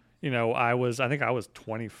 You know, I think I was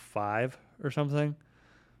 25 or something.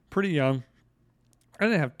 Pretty young. I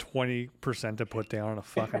didn't have 20% to put down on a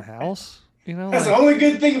fucking house. You know, that's the only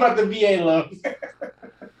good thing about the VA loan.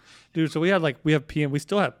 Dude, so we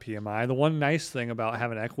still have PMI. The one nice thing about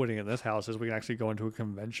having equity in this house is we can actually go into a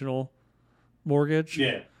conventional mortgage.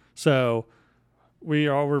 Yeah. So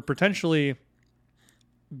we're potentially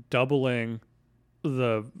doubling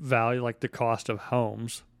the value, like the cost of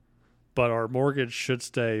homes, but our mortgage should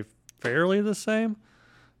stay fairly the same.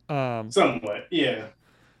 Somewhat, yeah.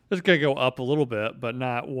 It's going to go up a little bit, but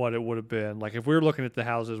not what it would have been. Like, if we were looking at the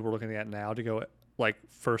houses we're looking at now to go, like,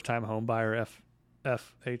 first-time home buyer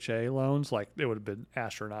FHA loans, like, it would have been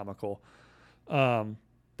astronomical.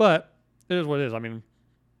 But it is what it is. I mean,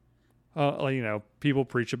 you know, people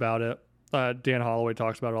preach about it. Dan Holloway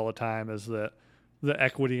talks about it all the time, is that the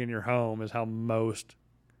equity in your home is how most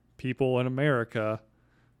people in America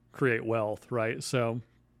create wealth, right? So,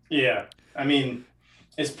 yeah, I mean,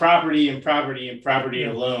 it's property and property and property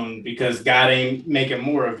alone, because God ain't making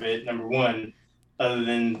more of it, number one, other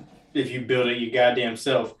than if you build it your goddamn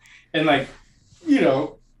self. And, like, you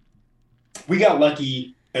know, we got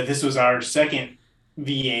lucky that this was our second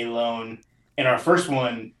VA loan, and our first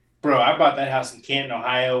one, bro, I bought that house in Canton,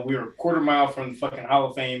 Ohio. We were a quarter mile from the fucking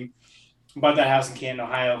Hall of Fame. Bought that house in Canton,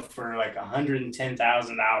 Ohio for like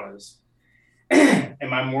 $110,000. And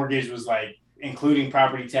my mortgage was, like, including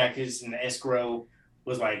property taxes and the escrow,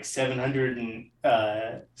 was like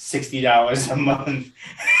 $760 a month.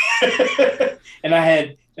 and I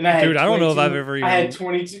had dude, I don't know if I've ever even, I had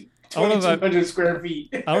 2,200 square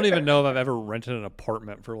feet. I don't even know if I've ever rented an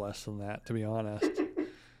apartment for less than that, to be honest.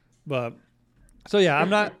 But so yeah, I'm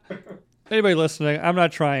not, anybody listening, I'm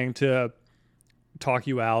not trying to talk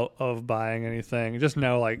you out of buying anything. Just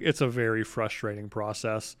know, like, it's a very frustrating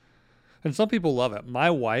process. And some people love it. My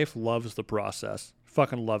wife loves the process.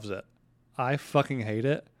 Fucking loves it. I fucking hate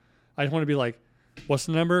it. I just want to be like, what's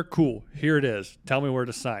the number? Cool. Here it is. Tell me where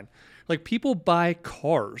to sign. Like, people buy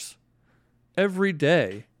cars every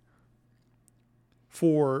day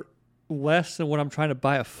for less than what I'm trying to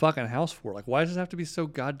buy a fucking house for. Like, why does it have to be so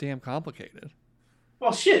goddamn complicated?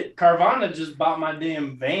 Well, shit, Carvana just bought my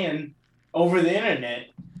damn van over the internet,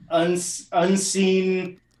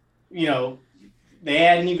 unseen. You know, they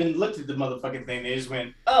hadn't even looked at the motherfucking thing. They just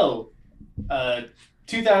went,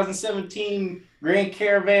 2017 Grand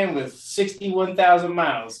Caravan with 61,000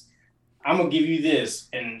 miles. I'm gonna give you this,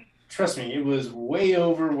 and trust me, it was way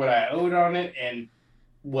over what I owed on it and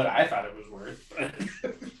what I thought it was worth.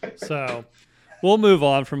 So, we'll move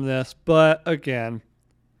on from this. But again,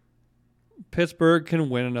 Pittsburgh can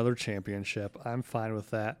win another championship. I'm fine with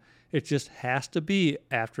that. It just has to be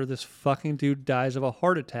after this fucking dude dies of a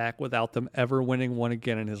heart attack without them ever winning one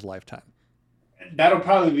again in his lifetime. That'll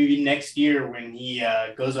probably be next year when he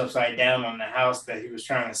goes upside down on the house that he was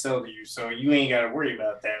trying to sell to you. So you ain't got to worry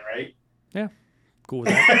about that, right? Yeah, cool with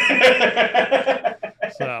that.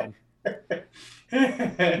 So,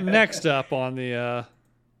 next up on the,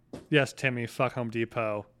 yes, Timmy, fuck Home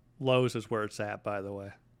Depot. Lowe's is where it's at, by the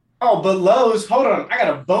way. Oh, but Lowe's, hold on. I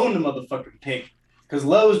got a bone to motherfucking pick. Because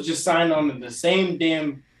Lowe's just signed on to the same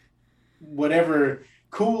damn whatever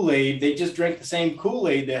Kool-Aid. They just drank the same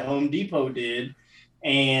Kool-Aid that Home Depot did.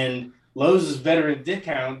 And Lowe's veteran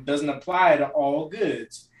discount doesn't apply to all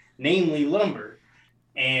goods, namely lumber.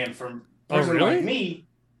 And for a person like me,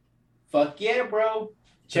 fuck yeah, bro.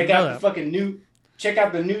 Check out the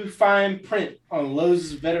new fine print on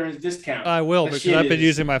Lowe's veterans discount. I will, because I've been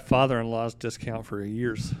using my father-in-law's discount for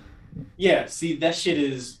years. Yeah, see, that shit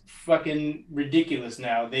is fucking ridiculous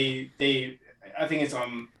now. I think it's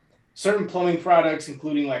on certain plumbing products,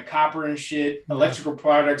 including like copper and shit, electrical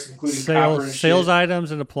products, including copper and shit. Sales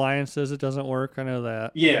items and appliances, it doesn't work. I know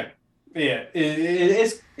that. Yeah.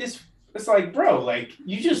 It's like, bro, like,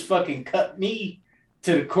 you just fucking cut me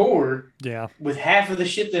to the core. Yeah. With half of the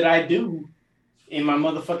shit that I do in my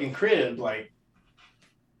motherfucking crib, like.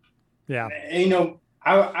 Yeah. You know,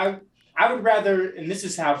 I would rather, and this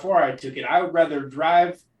is how far I took it, I would rather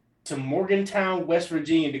drive to Morgantown, West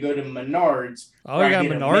Virginia to go to Menards. Oh, you got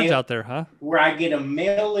Menards out there, huh? Where I get a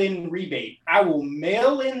mail-in rebate. I will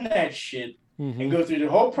mail in that shit and go through the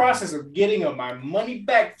whole process of getting my money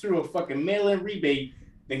back through a fucking mail-in rebate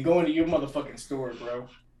than going to your motherfucking store, bro.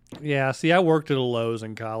 Yeah, see, I worked at a Lowe's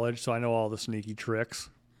in college, so I know all the sneaky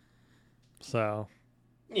tricks. So.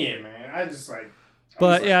 Yeah, man. I just like.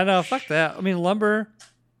 But yeah, no, fuck that. I mean, lumber.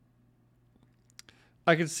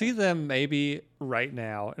 I could see them maybe right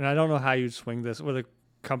now, and I don't know how you'd swing this with a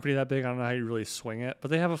company that big. I don't know how you really swing it, but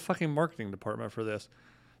they have a fucking marketing department for this.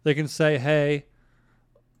 They can say, hey,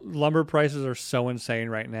 lumber prices are so insane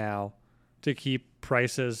right now. To keep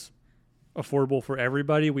prices affordable for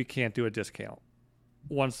everybody, we can't do a discount.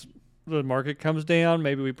 Once the market comes down,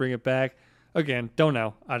 maybe we bring it back. Again, don't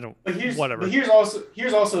know. I don't. Whatever. But here's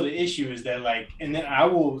also the issue is that, like, and then I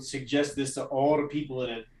will suggest this to all the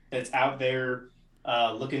people that's out there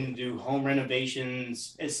looking to do home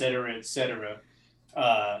renovations, et cetera, et cetera.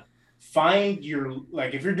 Find your,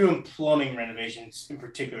 like, if you're doing plumbing renovations in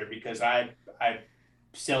particular, because I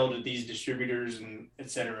sell to these distributors and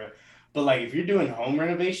et cetera. But like, if you're doing home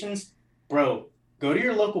renovations, bro, go to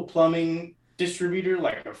your local plumbing distributor,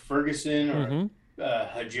 like a Ferguson or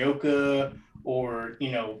Hajoka, or,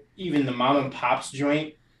 you know, even the mom and pop's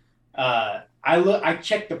joint. I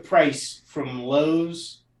check the price from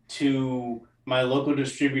Lowe's to my local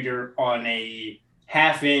distributor on a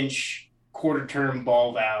 1/2-inch quarter-turn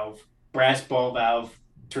ball valve, brass ball valve,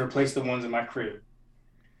 to replace the ones in my crib.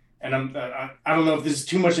 And I don't know if this is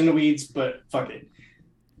too much in the weeds, but fuck it.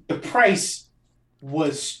 The price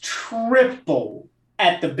was triple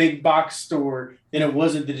at the big box store than it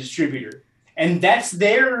was at the distributor. And that's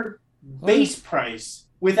their base price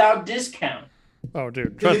without discount. Oh,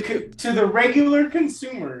 dude. To the regular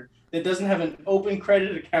consumer that doesn't have an open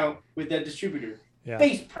credit account with that distributor. Yeah.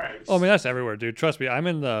 Base price. Oh, I mean, that's everywhere, dude. Trust me. I'm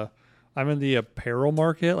in the apparel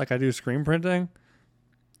market. Like, I do screen printing.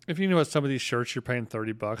 If you knew what some of these shirts you're paying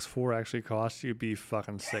 $30 for actually cost, you'd be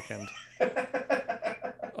fucking sickened.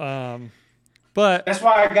 But that's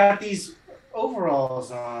why I got these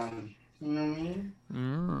overalls on. You know what I mean?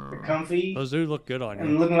 They're comfy. Those do look good on you.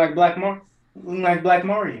 And looking like Black Mario. You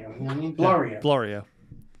know what I mean?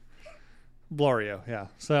 Blorio. Yeah.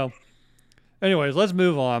 So, anyways, let's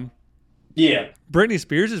move on. Yeah. Britney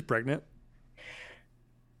Spears is pregnant.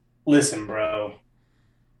 Listen, bro.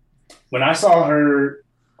 when I saw her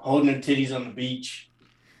holding her titties on the beach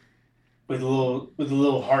with a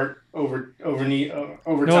little heart over No,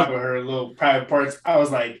 top of her little private parts, I was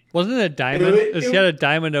like, wasn't it a diamond? She had a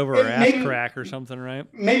diamond over her ass crack or something, right?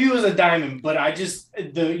 maybe it was a diamond, but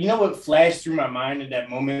you know what flashed through my mind at that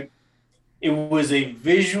moment? It was a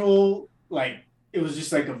visual, like it was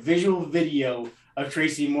just like a visual video of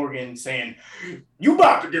Tracy Morgan saying, "You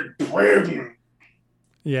about to get pregnant."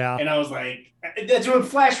 Yeah. And I was like, that's what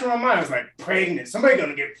flashed through my mind. I was like, pregnant. Somebody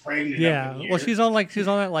gonna get pregnant. Yeah. Well, she's on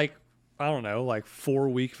that like, I don't know, like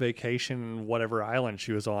 4-week vacation, whatever island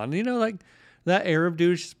she was on. You know, like that Arab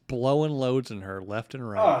dude's just blowing loads in her left and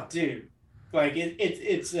right. Oh, dude. Like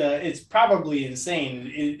it's probably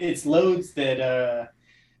insane. It's loads that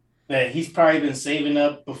he's probably been saving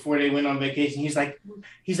up before they went on vacation. He's like,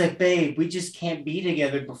 babe, we just can't be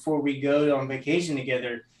together before we go on vacation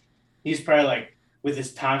together. He's probably like with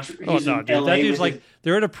his tantra. Oh no, dude! That dude's like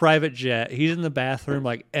they're in a private jet. He's in the bathroom,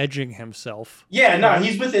 like edging himself. Yeah, no,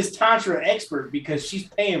 he's with his tantra expert because she's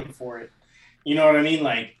paying for it. You know what I mean?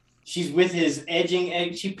 Like she's with his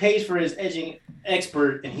edging. She pays for his edging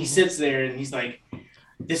expert, and he sits there and he's like,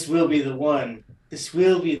 "This will be the one. This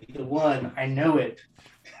will be the one. I know it."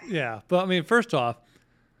 Yeah, but I mean, first off,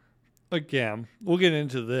 again, we'll get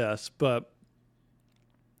into this, but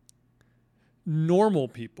normal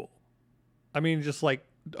people. I mean, just like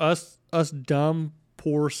us dumb,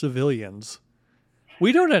 poor civilians.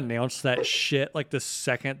 We don't announce that shit like the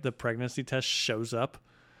second the pregnancy test shows up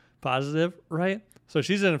positive, right? So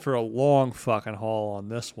she's in for a long fucking haul on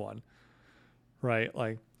this one, right?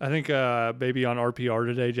 Like, I think maybe on RPR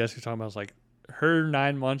today, Jessica's talking about was like her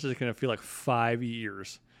 9 months is going to feel like 5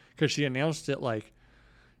 years because she announced it like,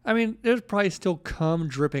 I mean, there's probably still cum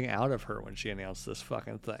dripping out of her when she announced this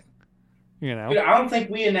fucking thing. You know, I don't think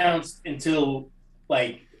we announced until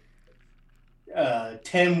like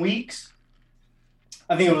 10 weeks.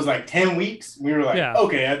 I think it was like 10 weeks. We were like,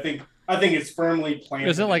 okay, I think it's firmly planted.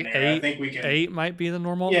 Isn't it like in there. 8? I think we can. 8 might be the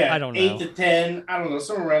normal. Yeah, I don't know. 8 to 10. I don't know.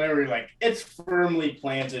 Somewhere around there, we're like, it's firmly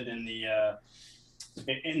planted in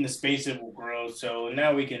the space it will grow. So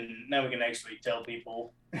now we can actually tell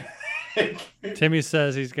people. Timmy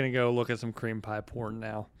says he's gonna go look at some cream pie porn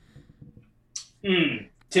now.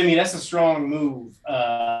 Timmy, that's a strong move.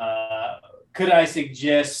 Could I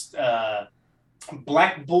suggest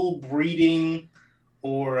black bull breeding,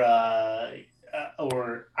 or I've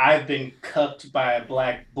been cucked by a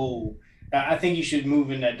black bull? I think you should move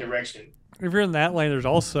in that direction. If you're in that lane, there's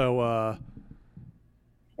also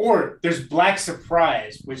or there's Black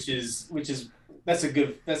Surprise, which is that's a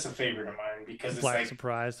favorite of mine because it's Black like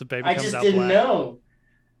Surprise. The baby I comes just out didn't black. know.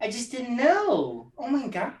 I just didn't know. Oh my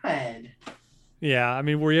god. Yeah, I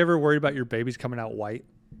mean, were you ever worried about your babies coming out white?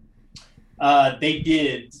 They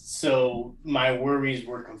did, so my worries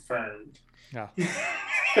were confirmed. Yeah.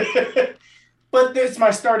 But there's my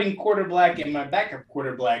starting quarter black and my backup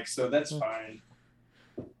quarter black, so that's fine.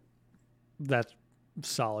 That's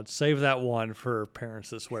solid. Save that one for parents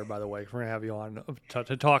that swear, by the way. We're going to have you on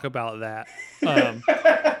to talk about that.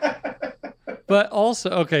 But also,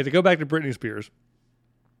 okay, to go back to Britney Spears.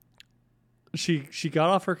 She got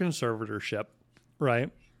off her conservatorship, right?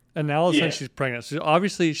 And now all of a sudden she's pregnant. So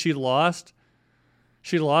obviously she lost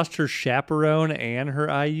her chaperone and her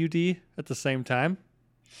IUD at the same time.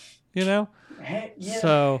 You know? Yeah.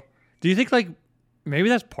 So do you think like maybe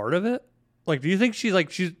that's part of it? Like, do you think she's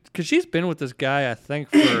because she's been with this guy, I think,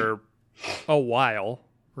 for a while,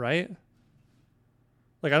 right?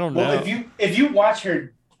 Like, I don't know. Well, if you watch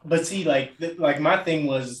her, but see, like my thing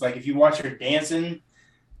was like if you watch her dancing,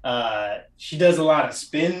 she does a lot of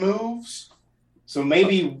spin moves. So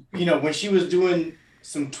maybe when she was doing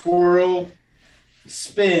some twirl,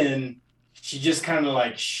 spin, she just kind of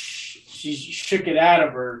like she shook it out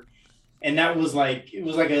of her, and that was like it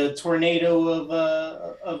was like a tornado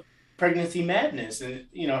of pregnancy madness, and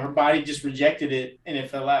her body just rejected it and it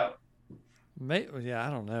fell out. Yeah, I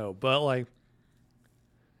don't know, but like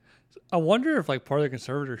I wonder if like part of the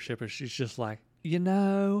conservatorship is she's just like,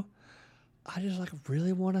 I just like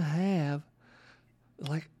really want to have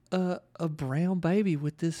like a brown baby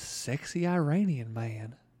with this sexy Iranian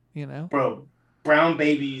man, Bro, brown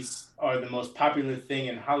babies are the most popular thing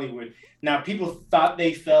in Hollywood. Now, people thought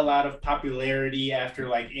they fell out of popularity after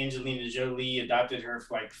like Angelina Jolie adopted her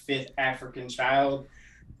like 5th African child,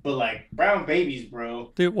 but like brown babies,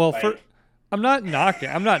 bro. Dude, well, I'm not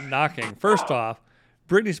knocking. First off,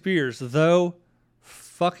 Britney Spears, though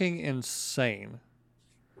fucking insane.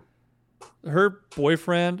 Her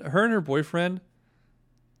and her boyfriend,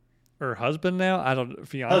 or husband now,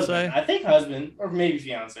 fiance. Husband. I think husband, or maybe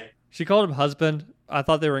fiance. She called him husband. I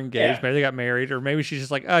thought they were engaged. Yeah. Maybe they got married, or maybe she's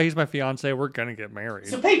just like, oh, he's my fiance. We're gonna get married.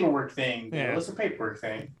 It's a paperwork thing. Yeah. It's a paperwork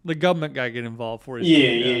thing. The government guy get involved for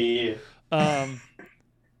you. Yeah.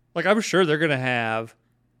 Like I'm sure they're gonna have,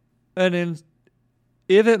 if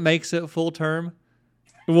it makes it full term,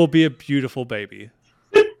 it will be a beautiful baby.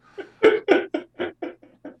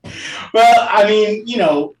 Well, I mean,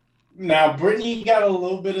 now Brittany got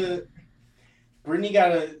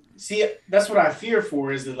see, that's what I fear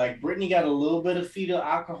for, is that like Brittany got a little bit of fetal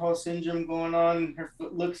alcohol syndrome going on. Her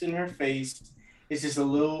looks in her face. It's just a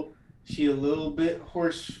little bit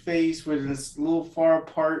horse face with this little far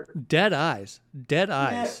apart. Dead eyes.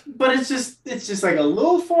 Yeah, but it's just like a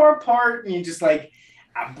little far apart, and you're just like,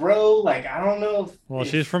 bro, like I don't know. Well,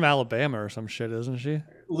 she's from Alabama or some shit, isn't she?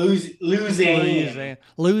 Louisiana.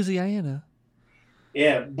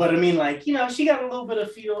 Yeah, but I mean, like, she got a little bit of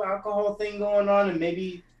fetal alcohol thing going on, and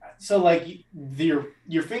maybe so like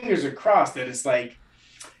your fingers are crossed that it's like,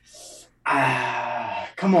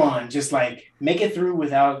 come on, just like make it through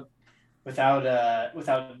without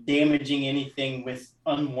damaging anything with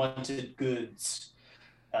unwanted goods.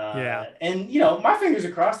 And my fingers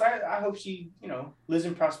are crossed. I hope she lives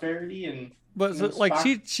in prosperity and. But like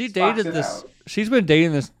she dated this. She's been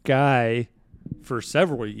dating this guy for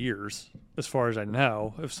several years, as far as I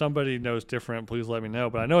know. If somebody knows different, please let me know.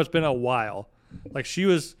 But I know it's been a while. Like she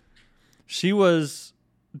was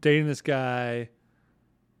dating this guy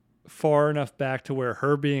far enough back to where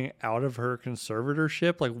her being out of her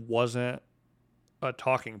conservatorship like wasn't a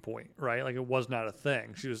talking point, right? Like it was not a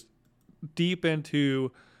thing. She was deep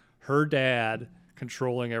into her dad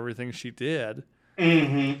controlling everything she did.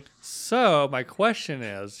 Mm-hmm. So my question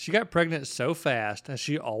is, she got pregnant so fast. Has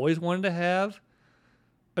she always wanted to have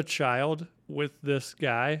a child with this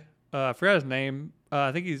guy? I forgot his name.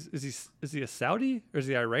 I think is he a Saudi or is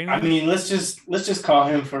he Iranian? I mean, let's just call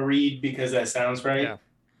him Fareed because that sounds right.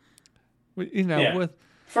 Yeah. With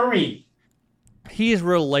Fareed. He's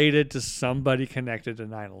related to somebody connected to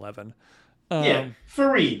 9/11.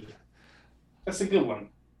 Fareed. That's a good one.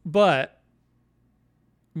 But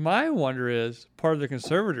my wonder is, part of the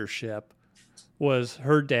conservatorship was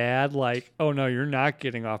her dad like, oh no, you're not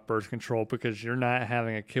getting off birth control because you're not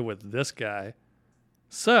having a kid with this guy.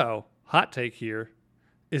 So, hot take here,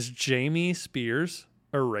 is Jamie Spears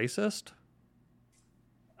a racist?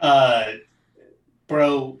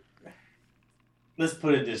 Bro, let's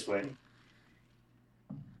put it this way.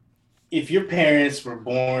 If your parents were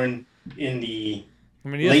born in the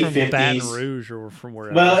late 50s, Baton Rouge or from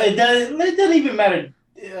wherever. Well, it doesn't even matter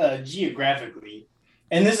geographically,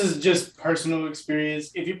 and this is just personal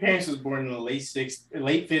experience. If your parents was born in the late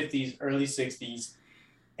 50s, early 60s,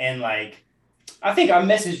 and like, I think I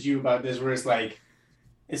messaged you about this, where it's like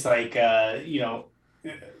the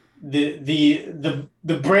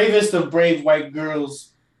bravest of brave white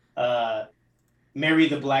girls marry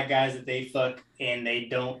the black guys that they fuck, and they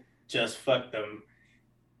don't just fuck them,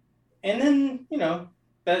 and then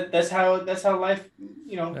that's how life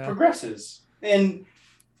progresses. And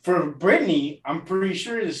for Brittany, I'm pretty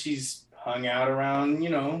sure that she's hung out around,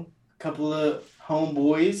 a couple of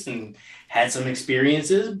homeboys and had some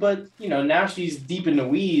experiences, but, now she's deep in the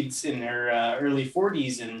weeds in her early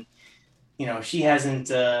 40s, and, she hasn't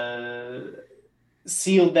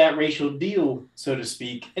sealed that racial deal, so to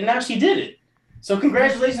speak, and now she did it. So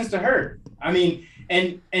congratulations to her. I mean,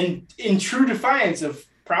 and in true defiance of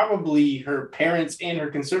probably her parents and her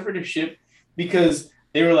conservatorship, because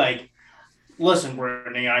they were like, listen,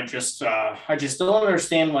 Brittany, I just don't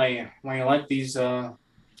understand why you like these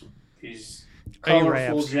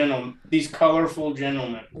colorful gentlemen.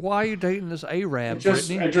 Why are you dating this Arab,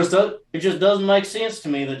 Brittany? It just doesn't make sense to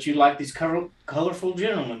me that you like these colorful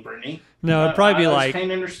gentlemen, Brittany. No, it'd probably be I like, just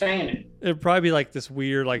can't understand it. It'd probably be like this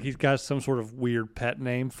weird, like he's got some sort of weird pet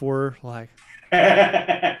name for her, like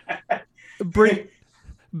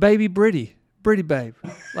Baby Britty babe.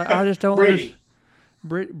 Like I just don't understand.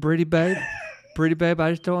 Britty babe,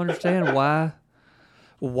 I just don't understand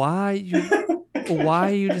why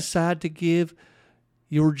you decide to give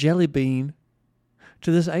your jelly bean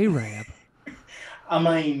to this Arab. I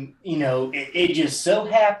mean, it just so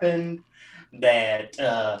happened that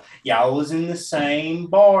y'all was in the same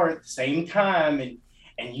bar at the same time,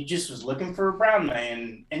 and you just was looking for a brown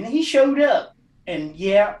man, and he showed up. And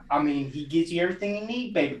yeah, I mean, he gives you everything you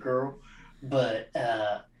need, baby girl. But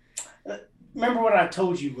remember what I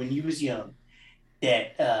told you when you was young,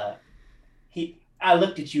 that I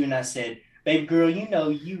looked at you and I said, baby girl,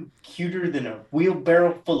 you cuter than a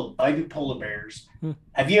wheelbarrow full of baby polar bears.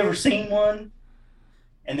 Have you ever seen one?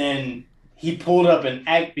 And then he pulled up an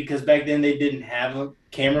act because back then they didn't have a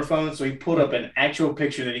camera phone, so he pulled up an actual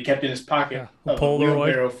picture that he kept in his pocket Yeah, a of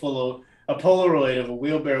Polaroid. a Polaroid of a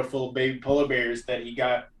wheelbarrow full of baby polar bears that he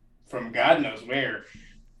got from God knows where.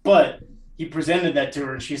 But he presented that to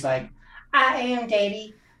her, and she's like, "I am,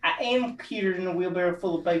 Daddy. I am cuter than a wheelbarrow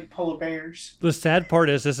full of baby polar bears." The sad part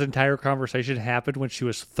is this entire conversation happened when she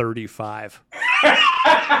was 35.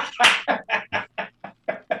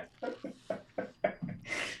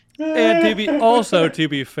 And to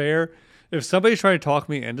be fair, if somebody's trying to talk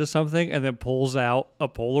me into something and then pulls out a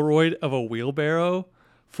Polaroid of a wheelbarrow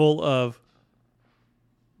full of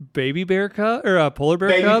baby bear cub or polar bear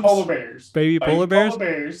baby cubs, polar bears, baby polar bears, polar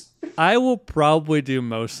bears. I will probably do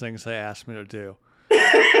most things they ask me to do.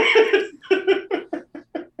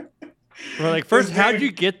 We're like, first, how'd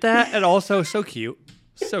you get that? And also, so cute,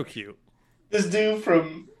 so cute. This dude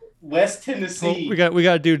from West Tennessee. Oh, we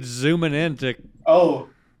got a dude zooming in to. Oh,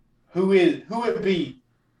 who would it be?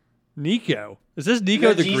 Nico. Is this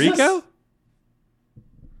Nico the Jesus? Greco?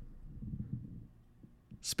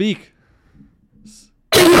 Speak.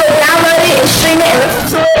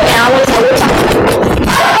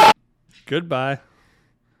 Goodbye.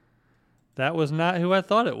 That was not who I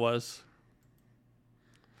thought it was.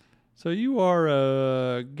 So you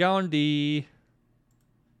are Gandhi.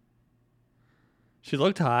 She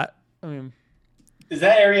looked hot. I mean, Is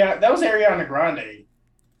that That was Ariana Grande.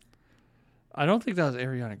 I don't think that was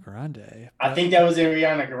Ariana Grande. I think that was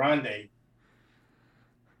Ariana Grande.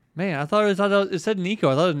 Man, I thought it said Nico.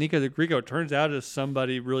 I thought it was Nico the Greco. It turns out it's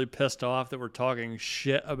somebody really pissed off that we're talking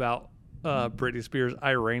shit about Britney Spears'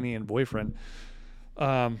 Iranian boyfriend.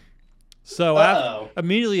 So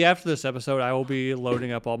immediately after this episode, I will be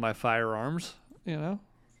loading up all my firearms. You know.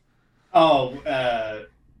 Oh,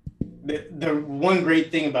 the one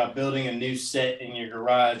great thing about building a new set in your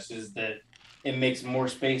garage is that it makes more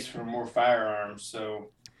space for more firearms. So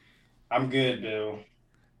I'm good, Bill.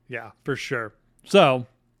 Yeah, for sure. So,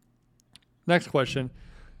 next question.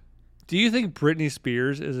 Do you think Britney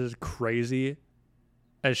Spears is as crazy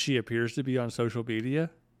as she appears to be on social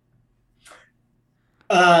media?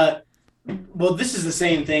 Well, this is the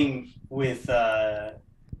same thing with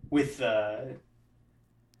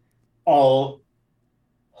all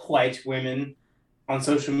white women on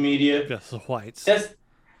social media. Yes, the whites.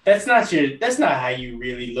 That's not how you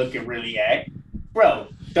really look and really act, bro.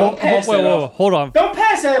 Don't pass that off. Hold on. Don't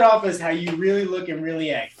pass that off as how you really look and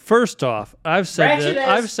really act. First off, I've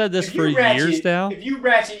said this for years now. If you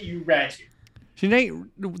ratchet, you ratchet.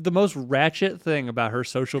 The most ratchet thing about her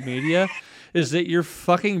social media is that you're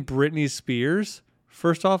fucking Britney Spears.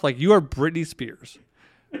 First off, like, you are Britney Spears,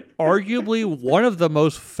 arguably one of the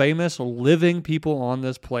most famous living people on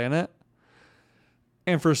this planet.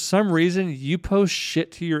 And for some reason, you post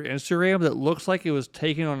shit to your Instagram that looks like it was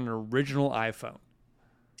taken on an original iPhone.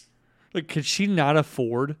 Like, could she not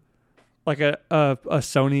afford like a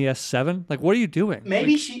Sony S7? Like, what are you doing?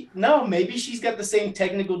 Maybe she's got the same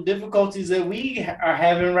technical difficulties that we are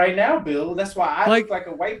having right now, Bill. That's why I look like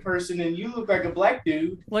a white person and you look like a black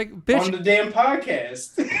dude. Like, bitch, on the damn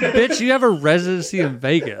podcast. Bitch, you have a residency in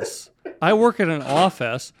Vegas. I work in an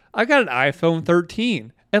office. I got an iPhone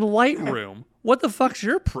 13 and Lightroom. What the fuck's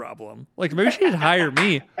your problem? Like, maybe she should hire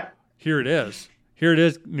me. Here it is,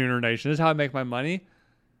 Nooner Nation. This is how I make my money.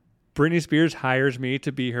 Britney Spears hires me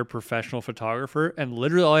to be her professional photographer, and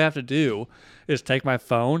literally all I have to do is take my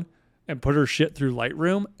phone and put her shit through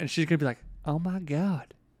Lightroom, and she's going to be like, oh my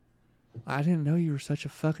God, I didn't know you were such a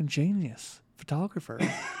fucking genius photographer.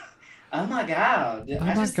 Oh my God.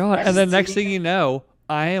 And then next thing you know,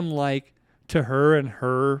 I am like, to her and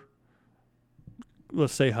her,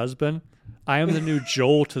 let's say, husband, I am the new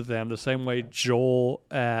Joel to them, the same way Joel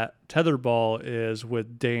at Tetherball is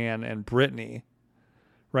with Dan and Brittany.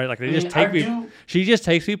 Right? Like, she just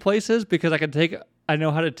takes me places because I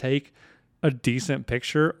know how to take a decent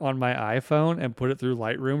picture on my iPhone and put it through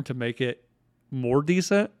Lightroom to make it more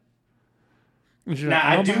decent. Now,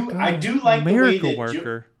 I do like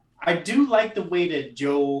the way that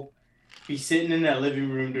Joel be sitting in that living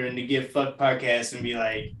room during the Get Fucked podcast and be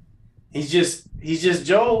like, he's just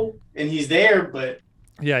Joel and he's there, but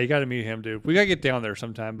yeah, you got to meet him, dude. We got to get down there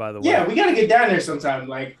sometime, by the way. Yeah, we got to get down there sometime.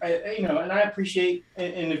 Like, and I appreciate,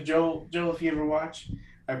 and if Joel, if you ever watch,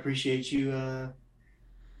 I appreciate you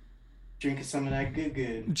drinking some of that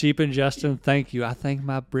good. Jeep and Justin, thank you. I think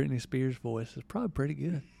my Britney Spears voice is probably pretty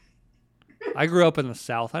good. I grew up in the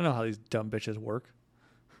South. I know how these dumb bitches work.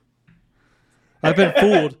 I've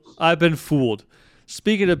been fooled.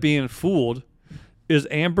 Speaking of being fooled, is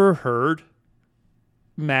Amber Heard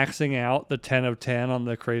maxing out the 10 of 10 on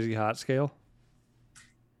the crazy hot scale?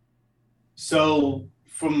 So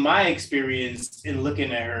from my experience in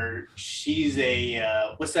looking at her, she's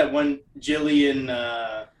a what's that one Jillian?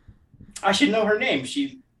 I should know her name.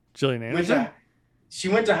 Gillian Anderson. She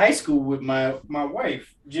went to high school with my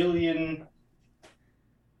wife, Jillian.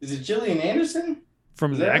 Is it Jillian Anderson?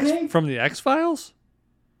 From the X-Files?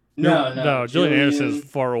 No. Gillian Anderson is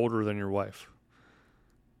far older than your wife.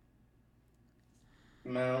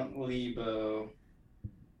 Mount Lebo.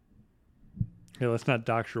 Hey, let's not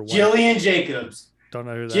dox your wife. Jillian Jacobs. Don't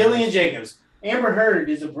know who that Jillian is. Jacobs. Amber Heard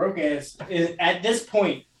is a broke ass. At this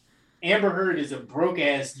point, Amber Heard is a broke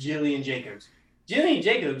ass Jillian Jacobs. Jillian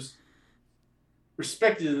Jacobs,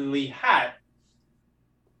 respectively hot,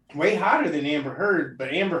 way hotter than Amber Heard,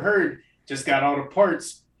 but Amber Heard just got all the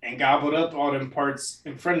parts and gobbled up all them parts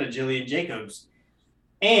in front of Jillian Jacobs,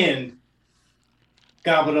 and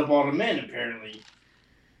gobbled up all the men apparently.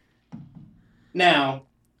 Now,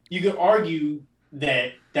 you could argue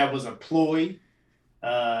that that was a ploy,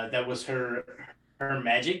 that was her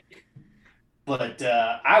magic, but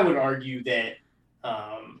I would argue that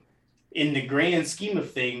in the grand scheme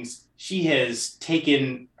of things, she has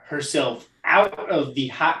taken herself out of the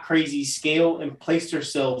hot crazy scale and placed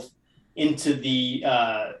herself into the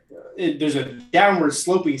there's a downward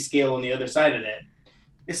sloping scale on the other side of that.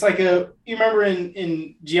 It's like you remember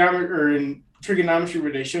in geometry or in trigonometry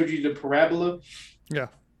where they showed you the parabola? Yeah.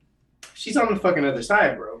 She's on the fucking other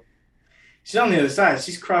side, bro. She's on the other side.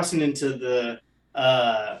 She's crossing into the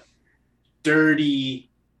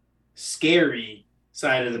dirty, scary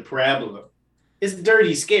side of the parabola. It's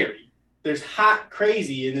dirty, scary. There's hot,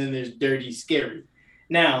 crazy, and then there's dirty, scary.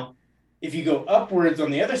 Now, if you go upwards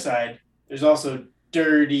on the other side, there's also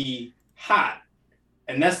dirty, hot.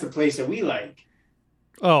 And that's the place that we like.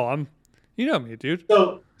 Oh, you know me, dude.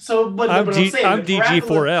 But I'm I'm saying, I'm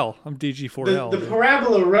DG4L. I'm DG4L. The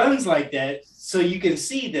parabola runs like that, so you can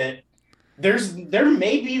see that there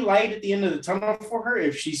may be light at the end of the tunnel for her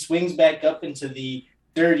if she swings back up into the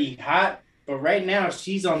dirty, hot. But right now,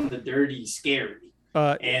 she's on the dirty, scary.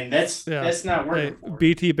 And that's not working for her.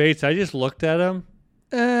 BT Bates, I just looked at him.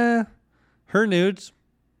 Her nudes,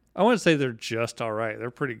 I want to say they're just all right. They're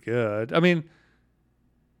pretty good. I mean,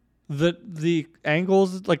 the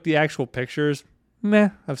angles, like the actual pictures, meh,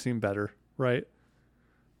 I've seen better, right?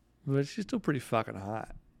 But she's still pretty fucking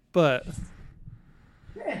hot. But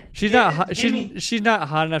she's not hot. She's not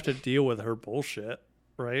hot enough to deal with her bullshit,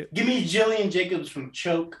 right? Give me Jillian Jacobs from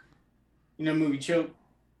Choke. You know the movie Choke?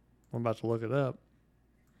 I'm about to look it up.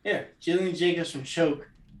 Yeah, Jillian Jacobs from Choke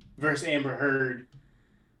versus Amber Heard.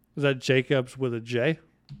 Is that Jacobs with a J?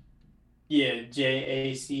 Yeah,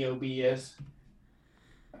 Jacobs,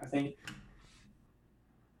 I think.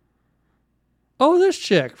 Oh, this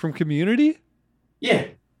chick from Community? Yeah.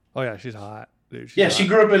 Oh yeah, she's hot, dude. She's hot. She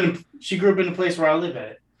grew up in the place where I live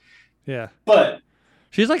at. Yeah. But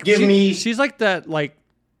she's like she's like that like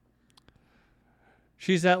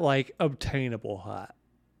she's that like obtainable hot,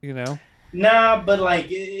 you know? Nah, but like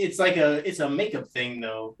it's a makeup thing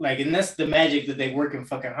though. Like, and that's the magic that they work in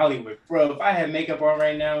fucking Hollywood. Bro, if I have makeup on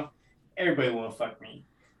right now, everybody wanna fuck me.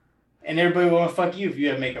 And everybody wanna fuck you if you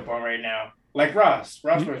have makeup on right now. Like Ross.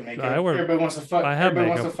 Ross wears makeup. Everybody wants to fuck. Everybody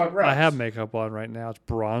wants to fuck Ross. I have makeup on right now. It's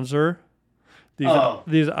bronzer.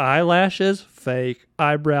 These eyelashes, fake.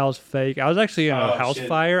 Eyebrows, fake. I was actually in a house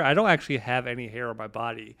fire. I don't actually have any hair on my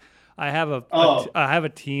body. I have a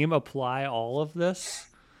team apply all of this.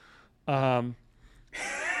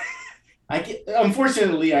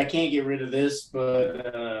 Unfortunately, I can't get rid of this,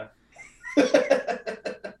 but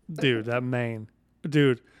dude, that mane,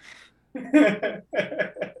 dude.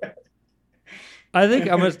 I think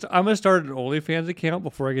I'm gonna start an OnlyFans account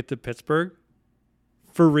before I get to Pittsburgh.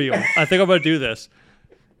 For real, I think I'm gonna do this.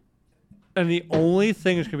 And the only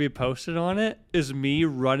thing that's gonna be posted on it is me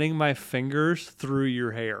running my fingers through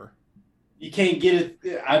your hair. You can't get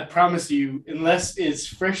it. I promise you, unless it's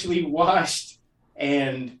freshly washed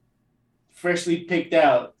and freshly picked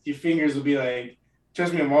out. Your fingers will be like.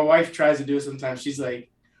 Trust me, my wife tries to do it sometimes. She's like,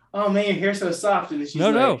 "Oh man, your hair's so soft," and then she's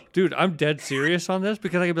no, dude, I'm dead serious on this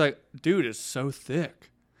because I can be like, "Dude, it's so thick,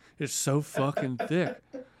 it's so fucking thick."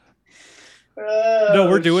 No,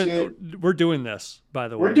 we're doing this. By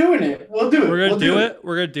the way, we're doing it. We'll do it. We're gonna do it.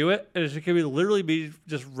 We're gonna do it, and it's gonna be literally be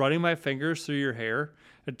just running my fingers through your hair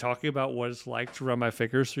and talking about what it's like to run my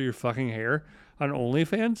fingers through your fucking hair on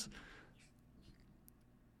OnlyFans.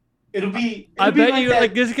 I bet you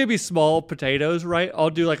like this is gonna be small potatoes, right?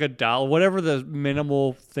 I'll do like $1, whatever the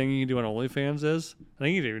minimal thing you can do on OnlyFans is. I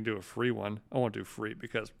think you can even do a free one. I won't do free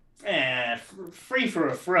because free for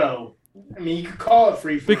a fro. I mean, you could call it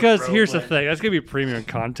free for because a fro, here's the thing. That's gonna be premium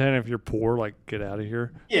content. If you're poor, like get out of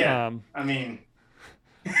here. Yeah. I mean,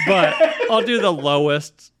 But I'll do the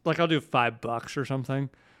lowest, like I'll do $5 or something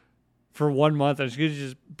for 1 month, and it's gonna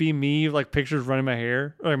just be me, like pictures running my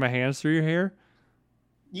hair, like my hands through your hair.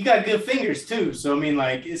 You got good fingers too, so I mean,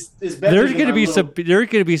 like it's better. There's gonna be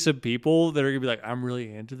some people that are gonna be like, I'm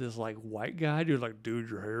really into this like white guy, dude. Like, dude,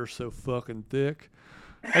 your hair's so fucking thick.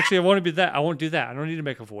 Actually, I want to be that. I won't do that. I don't need to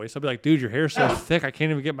make a voice. I'll be like, dude, your hair's so thick, I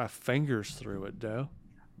can't even get my fingers through it, though.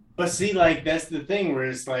 But see, like that's the thing where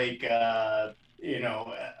it's like, I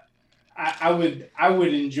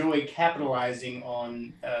would enjoy capitalizing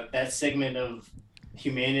on that segment of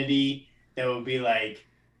humanity that would be like,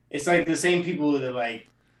 it's like the same people that like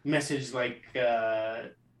message like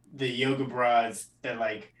the yoga broads that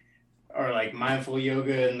like are like mindful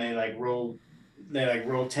yoga and they roll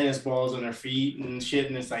tennis balls on their feet and shit,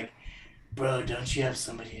 and it's like, bro, don't you have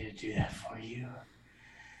somebody to do that for you?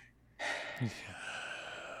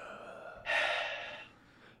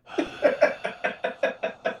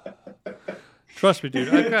 Trust me,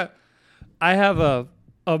 dude. I have a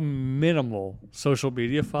minimal social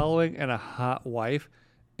media following and a hot wife.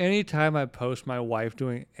 Anytime I post my wife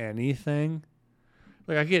doing anything,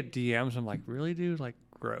 like I get DMs. I'm like, really, dude? Like,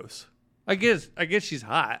 gross. I guess she's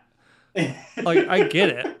hot. Like, I get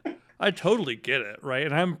it. I totally get it, right?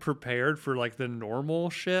 And I'm prepared for like the normal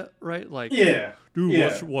shit, right? Like, yeah, dude,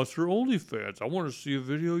 yeah. what's her OnlyFans? I want to see a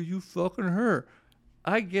video of you fucking her.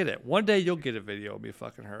 I get it. One day you'll get a video of me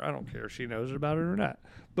fucking her. I don't care if she knows about it or not.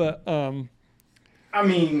 But I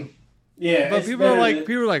mean, yeah. But people are like,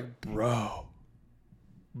 bro,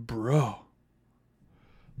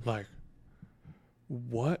 like,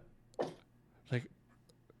 what? Like,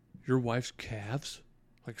 your wife's calves?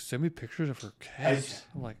 Like, send me pictures of her calves.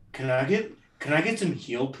 I'm like, can I get some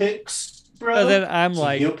heel pics, bro? And then I'm some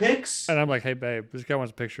like, heel pics. And I'm like, hey babe, this guy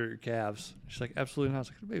wants a picture of your calves. She's like, absolutely not. I was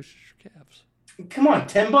like, babe, it's just your calves. Come on,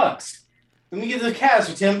 $10. Let me get the calves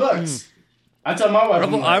for $10. I tell my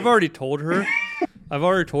wife, I've already told her I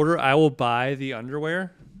will buy the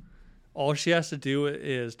underwear. All she has to do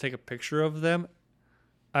is take a picture of them.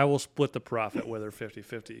 I will split the profit with her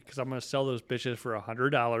 50-50 because I'm going to sell those bitches for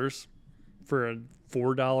 $100 for a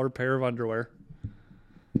 $4 pair of underwear.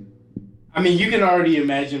 I mean, you can already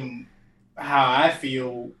imagine how I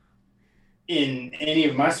feel in any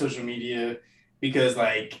of my social media because,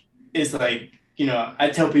 like, it's like, you know, I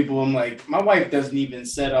tell people, I'm like, my wife doesn't even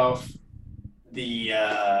set off the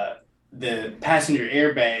passenger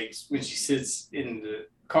airbags when she sits in the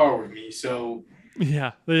car with me. So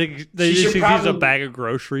yeah, they just use a bag of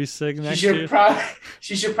groceries sitting next to you.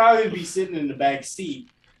 She should probably be sitting in the back seat.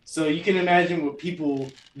 So you can imagine what people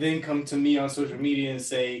then come to me on social media and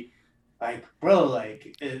say, like, bro,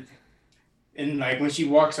 like, and like when she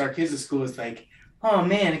walks our kids to school, it's like, oh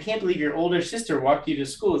man, I can't believe your older sister walked you to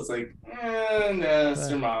school. It's like, no, it's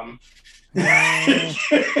your mom.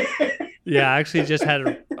 Yeah, I actually just had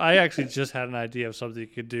an idea of something you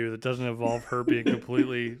could do that doesn't involve her being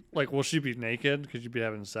completely like, will she be naked because you'd be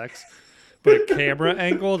having sex, but a camera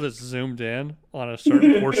angle that's zoomed in on a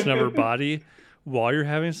certain portion of her body while you're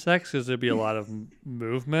having sex, because there'd be a lot of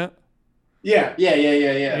movement. Yeah.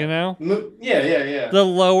 You know? Yeah. The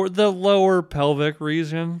lower pelvic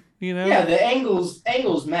region, you know? Yeah, the angles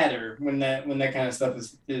matter when that kind of stuff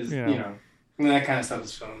is Yeah. you know, when that kind of stuff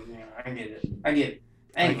is filmed. You know, I get it.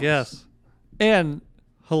 Angles. I guess. And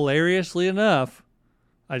hilariously enough,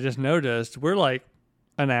 I just noticed we're like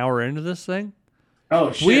an hour into this thing.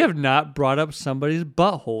 Oh shit. We have not brought up somebody's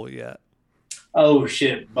butthole yet. Oh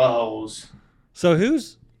shit, buttholes. So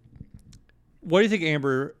what do you think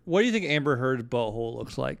Amber Heard's butthole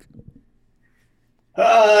looks like?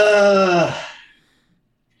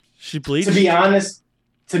 She bleached? To be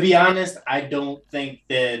honest, I don't think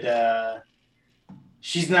that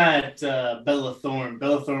she's not Bella Thorne.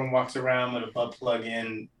 Bella Thorne walks around with a butt plug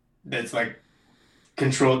in that's like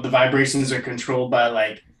controlled. The vibrations are controlled by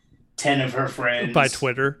like 10 of her friends. By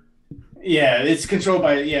Twitter. Yeah, it's controlled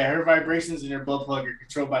by her vibrations and her butt plug are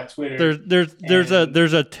controlled by Twitter.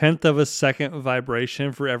 There's a tenth of a second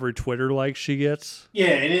vibration for every Twitter like she gets. Yeah,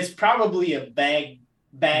 and it's probably a bad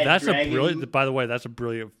dragon. By the way, that's a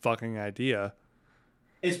brilliant fucking idea.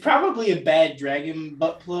 It's probably a bad dragon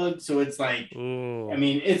butt plug, so it's like, ooh. I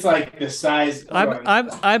mean, it's like the size. I'm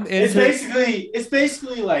into. It's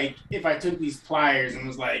basically like if I took these pliers and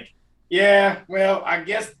was like, yeah, well, I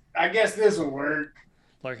guess this will work.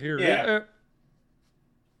 Like here, yeah.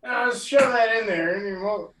 I'll shove that in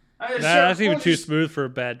there. That's even too smooth for a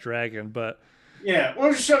bad dragon, but yeah,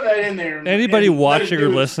 we'll just shove that in there. Anybody watching or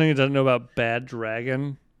listening who doesn't know about bad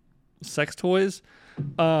dragon sex toys,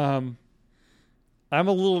 I've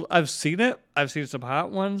seen it. I've seen some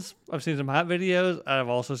hot ones. I've seen some hot videos. I've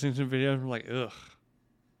also seen some videos. I'm like, ugh.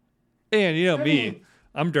 And you know I me, mean-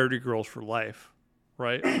 I'm Dirty Girls for life,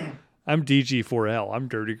 right? I'm DG4L. I'm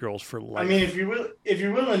Dirty Girls for life. I mean, if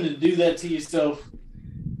you're willing to do that to yourself,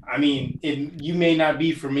 I mean, you may not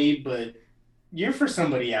be for me, but you're for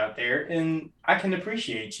somebody out there, and I can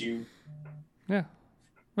appreciate you. yeah,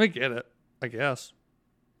 I get it, I guess.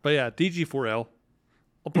 But yeah, DG4L.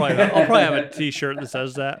 I'll probably have a T-shirt that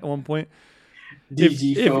says that at one point. If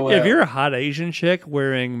you're a hot Asian chick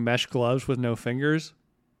wearing mesh gloves with no fingers,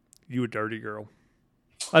 you a dirty girl.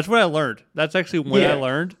 That's what I learned. That's actually when I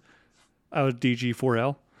learned I was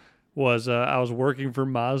DG4L. I was working for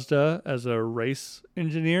Mazda as a race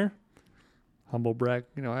engineer. Humble brag,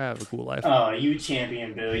 I have a cool life. Oh, you a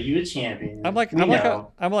champion, Bill. You a champion. I'm like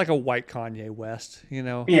a white Kanye West,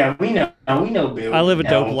 Yeah, we know, Bill. I live a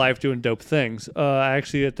dope life doing dope things.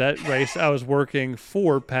 Actually, at that race, I was working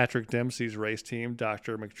for Patrick Dempsey's race team,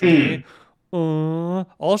 Dr. McDreamy.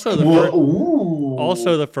 Also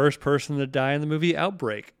the first person to die in the movie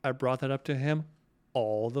Outbreak. I brought that up to him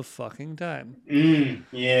all the fucking time.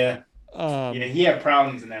 Yeah. He had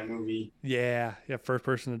problems in that movie. Yeah, first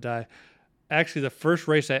person to die. Actually, the first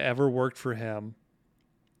race I ever worked for him,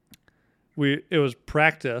 it was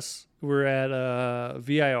practice. We're at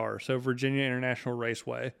VIR, so Virginia International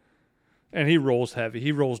Raceway, and he rolls heavy.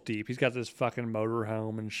 He rolls deep. He's got this fucking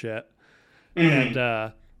motorhome and shit.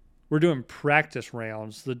 And we're doing practice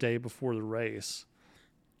rounds the day before the race.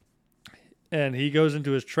 And he goes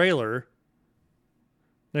into his trailer.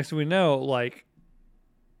 Next thing we know, like,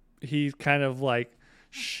 he's kind of like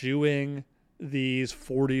shooing these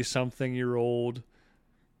 40-something-year-old.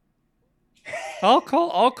 I'll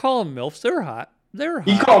call them MILFs. They're hot. They're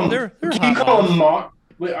hot. They're hot. You call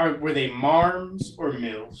them were they marms or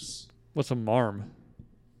MILFs? What's a marm?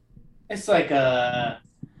 It's like a.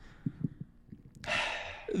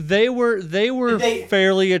 They were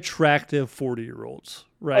fairly attractive 40-year-olds,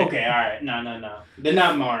 right? Okay, all right. No. They're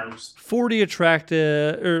not marms. 40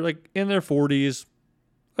 attractive, or like in their 40s,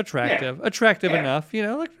 attractive enough,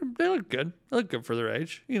 like they look good. They look good for their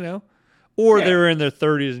age, Or they were in their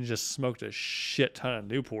 30s and just smoked a shit ton of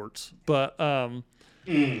Newports. But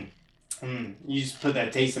you just put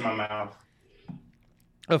that taste in my mouth.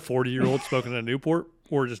 A 40-year-old smoking a Newport,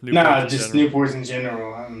 or just Newports? Nah, just Newports in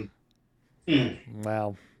general.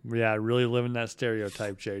 Wow. Yeah, really living that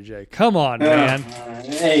stereotype, JJ. Come on, man.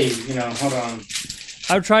 Hey, hold on.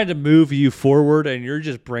 I'm trying to move you forward, and you're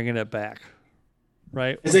just bringing it back.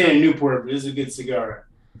 Right? This ain't a Newport, but this is a good cigar.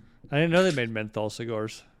 I didn't know they made menthol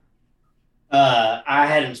cigars. I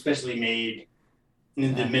had them specially made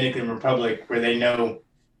in the Dominican Republic where they know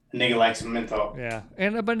a nigga likes some menthol. Yeah.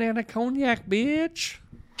 And a banana cognac, bitch.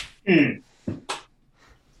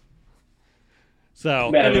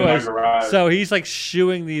 So, anyways, so he's like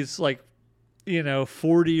shooing these like,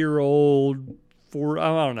 40-year-old, I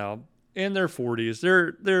don't know, in their 40s.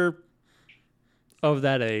 They're of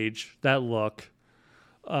that age, that look.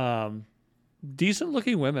 Decent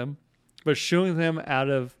looking women, but shooing them out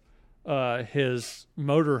of his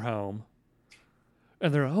motorhome,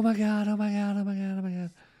 and they're oh my god. And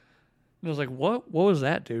I was like, what was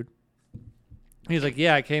that, dude? He's like,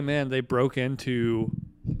 yeah, I came in, they broke into,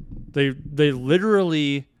 they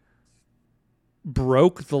literally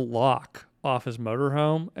broke the lock off his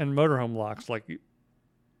motorhome, and motorhome locks, like,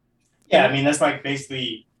 yeah, I mean that's like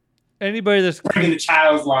basically anybody that's breaking the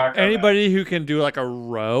child's lock. Anybody who can do like a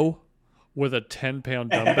row with a 10-pound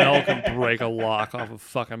dumbbell can break a lock off a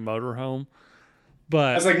fucking motorhome.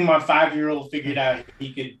 But that's like when my 5-year-old figured out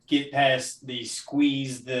he could get past the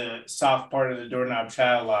soft part of the doorknob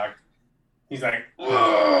child lock. He's like,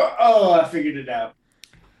 oh, I figured it out.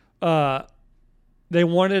 They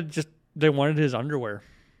wanted his underwear.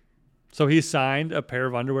 So he signed a pair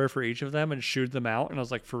of underwear for each of them and shooed them out. And I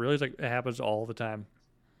was like, for real? He's like, it happens all the time.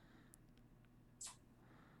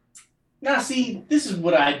 Now, see, this is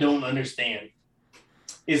what I don't understand.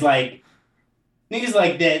 Is like, niggas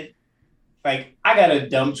like that, like, I got a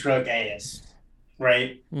dump truck ass,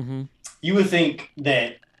 right? Mm-hmm. You would think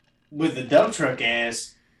that with the dump truck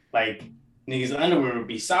ass, like, niggas' underwear would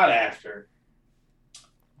be sought after.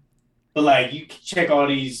 But, like, you check all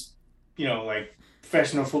these, like,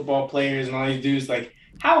 professional football players and all these dudes, like,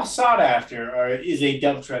 how sought after is a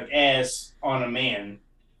dump truck ass on a man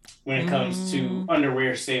when it comes to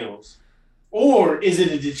underwear sales? Or is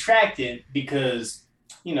it a detractant because,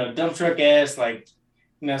 dump truck ass, like,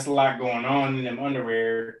 that's a lot going on in them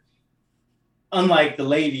underwear. Unlike the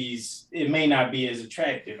ladies, it may not be as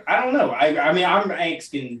attractive. I don't know. I mean, I'm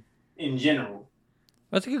asking in general.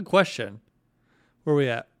 That's a good question. Where are we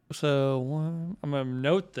at? So I'm going to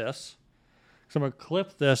note this. So I'm going to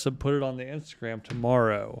clip this and put it on the Instagram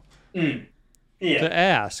tomorrow. Yeah. To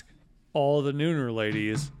ask, all the Nooner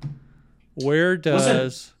ladies, where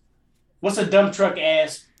does what's a dump truck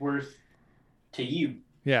ass worth to you?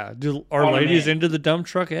 are On a ladies man. into the dump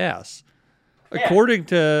truck ass? Yeah. According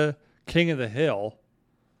to King of the Hill,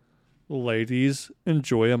 ladies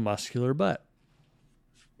enjoy a muscular butt.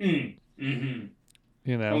 Mm-hmm.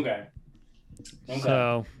 You know. Okay.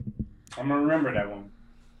 So I'm gonna remember that one.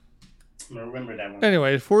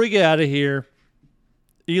 anyway, before we get out of here,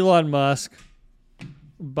 Elon Musk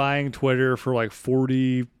buying Twitter for like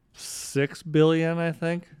 $46 billion, I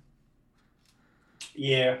think.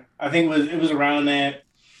 Yeah, I think it was around that.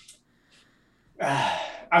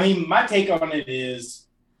 I mean, my take on it is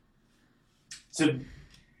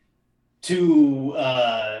to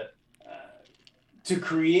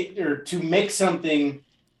create or to make something,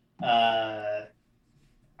 I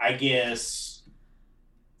guess,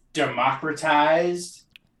 democratized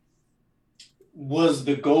was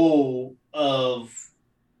the goal of.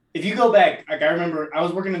 If you go back, like I remember, I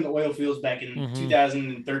was working in the oil fields back in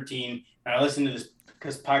 2013, and I listened to this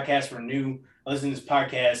because podcasts were new. I listened to this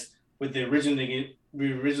podcast with the original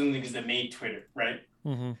niggas that made Twitter, right?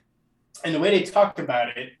 Mm-hmm. And the way they talked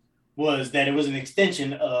about it was that it was an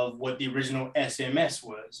extension of what the original SMS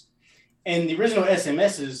was. And the original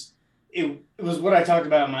SMSs, it was what I talked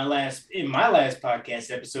about in my last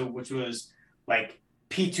podcast episode, which was like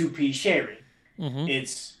P2P sharing. Mm-hmm.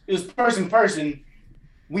 It was person to person.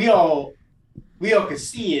 We all could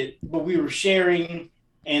see it, but we were sharing,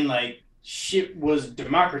 and like shit was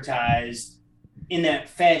democratized in that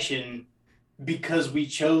fashion because we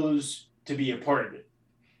chose to be a part of it.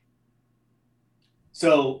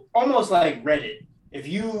 So almost like Reddit, if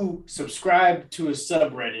you subscribe to a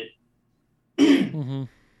subreddit, Mm-hmm.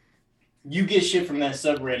 you get shit from that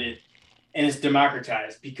subreddit, and it's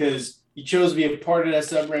democratized because you chose to be a part of that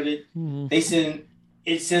subreddit. Mm-hmm.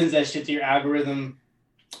 It sends that shit to your algorithm.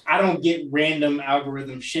 I don't get random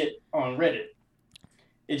algorithm shit on Reddit.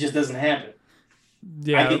 It just doesn't happen.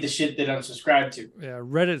 Yeah. I get the shit that I'm subscribed to. Yeah,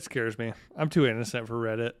 Reddit scares me. I'm too innocent for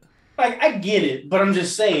Reddit. Like, I get it, but I'm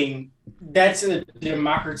just saying that's a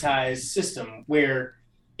democratized system where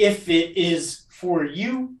if it is for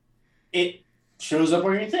you, it shows up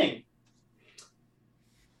on your thing.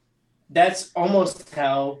 That's almost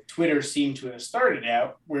how Twitter seemed to have started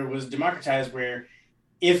out, where it was democratized, where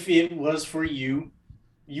if it was for you,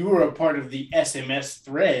 you were a part of the SMS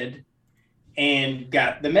thread and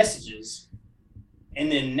got the messages.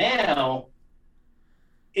 And then now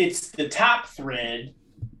it's the top thread,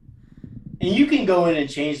 and you can go in and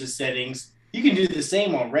change the settings. You can do the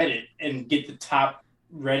same on Reddit and get the top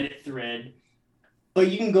Reddit thread, but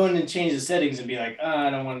you can go in and change the settings and be like, I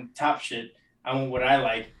don't want top shit. I want what I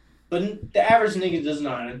like. But the average nigga doesn't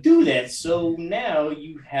know how to do that. So now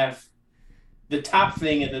you have the top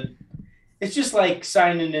thing at the. It's just like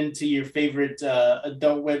signing into your favorite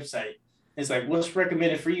adult website. It's like, what's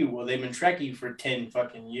recommended for you? Well, they've been tracking you for 10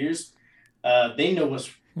 fucking years. They know what's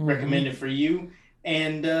recommended for you,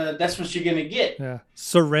 and that's what you're gonna get. Yeah.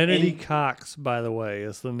 Serenity Cox, by the way,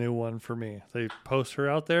 is the new one for me. They post her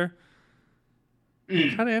out there.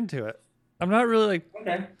 Kind of into it. I'm not really like.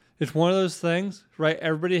 Okay. It's one of those things, right?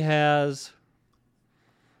 Everybody has.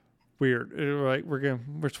 Weird, right?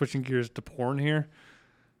 We're switching gears to porn here.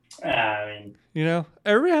 I mean, you know,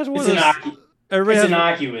 everybody has one. It's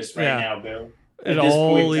innocuous right now, Bill. It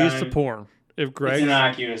all leads to porn. It's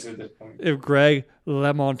innocuous at this point. If Greg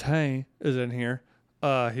LaMontagne is in here,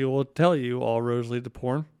 he will tell you all roads lead to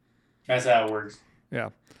porn. That's how it works. Yeah.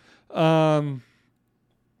 Her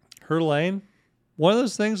lane. One of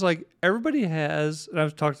those things, like everybody has, and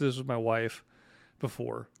I've talked to this with my wife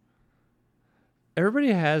before.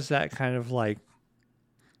 Everybody has that kind of like,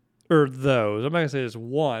 or those. I'm not gonna say it's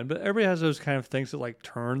one, but everybody has those kind of things that like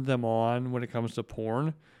turn them on when it comes to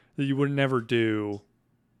porn that you would never do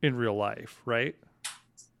in real life, right?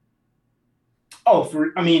 Oh, it's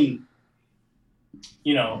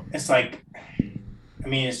like,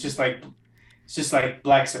 it's just like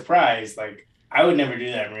Black Surprise. Like, I would never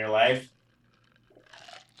do that in real life.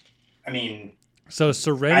 So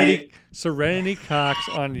Serenity Cox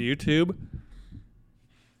on YouTube.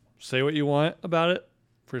 Say what you want about it.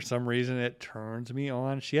 For some reason, it turns me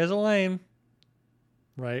on. She has a lane,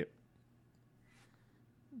 right?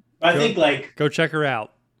 I think go check her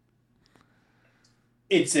out.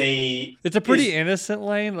 It's a pretty innocent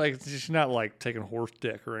lane. Like she's not like taking horse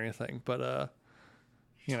dick or anything, but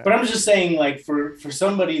you know. But I'm just saying, like for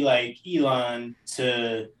somebody like Elon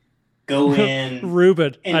to go in,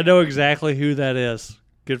 Ruben. I know exactly who that is.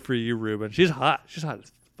 Good for you, Ruben. She's hot. She's hot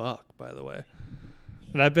as fuck, by the way.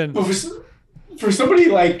 And I've been for somebody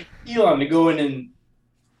like Elon to go in and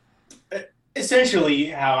essentially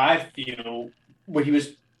how I feel what he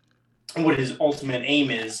was, what his ultimate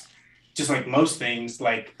aim is, just like most things,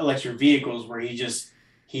 like electric vehicles, where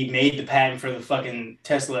he made the patent for the fucking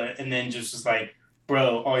Tesla, and then just was like,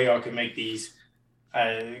 bro, all y'all can make these.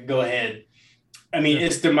 Go ahead. I mean, Yeah.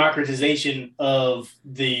 it's democratization of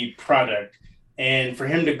the product, and for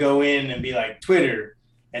him to go in and be like Twitter,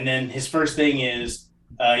 and then his first thing is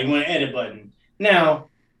you want an edit button. Now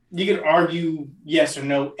you could argue yes or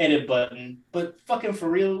no edit button, but fucking for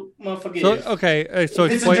real, motherfucker. So okay, so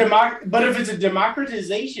If it's explain. but if it's a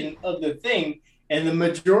democratization of the thing, and the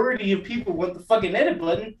majority of people want the fucking edit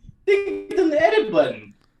button, then give them the edit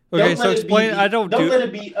button. Okay, Don't so let it explain. be- I don't Don't do let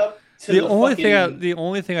it be up to the only thing. fucking, The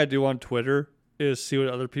only thing I do on Twitter is see what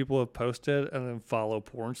other people have posted and then follow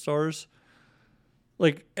porn stars.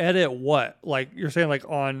 Like edit what? Like you're saying like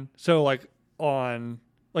on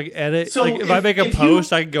like edit. So like if I make a if you-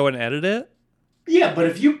 post, I can go and edit it. Yeah, but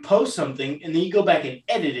if you post something and then you go back and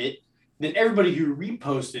edit it, then everybody who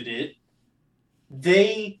reposted it,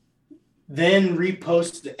 they then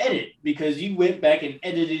repost the edit because you went back and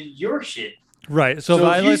edited your shit. Right. So, So if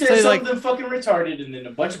I if you let's said say like something fucking retarded and then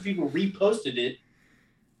a bunch of people reposted it,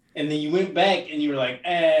 and then you went back and you were like,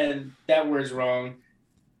 that word's wrong.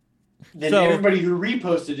 Then So- everybody who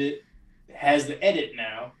reposted it has the edit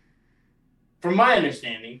now, from my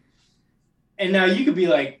understanding. And now you could be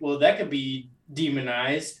like, well, that could be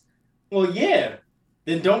demonized. Well, yeah.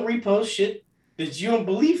 Then don't repost shit that you don't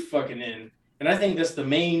believe fucking in. And I think that's the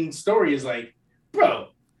main story is like, bro,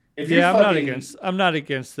 if you're yeah, fucking, I'm not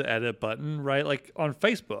against the edit button, right? Like on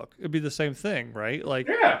Facebook, it'd be the same thing, right? Like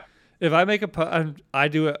yeah. if I make a post, I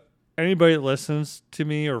do it. Anybody that listens to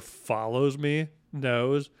me or follows me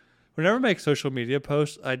knows. Whenever I make social media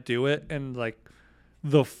posts, I do it in like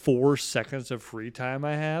the 4 seconds of free time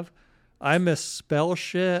I have. I misspell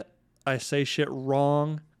shit. I say shit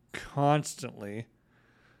wrong constantly.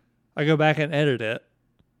 I go back and edit it.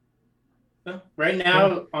 Right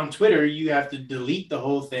now on Twitter, you have to delete the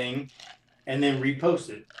whole thing and then repost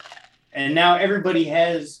it. And now everybody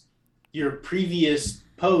has your previous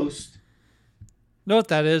post. Know what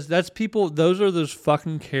that is? That's people. Those are those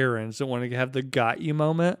fucking Karens that want to have the got you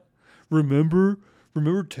moment. Remember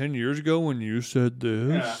 10 years ago when you said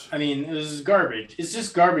this? I mean, it was garbage. It's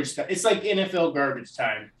just garbage time. It's like NFL garbage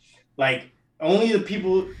time. Like the only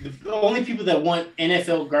people that want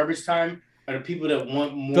NFL garbage time are the people that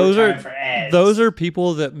want more time for ads. Those are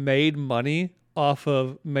people that made money off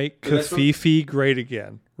of make But that's what- Kafifi great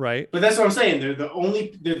again, right? But that's what I'm saying.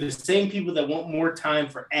 They're the same people that want more time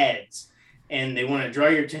for ads, and they want to draw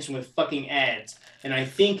your attention with fucking ads. And I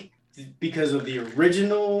think because of the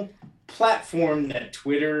original platform that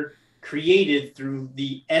Twitter created through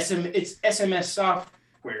it's SMS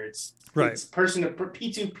software. It's Right. It's person to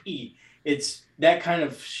P2P. It's that kind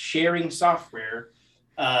of sharing software.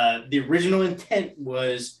 The original intent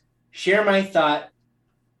was share my thought,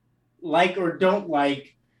 like or don't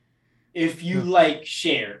like. If you like,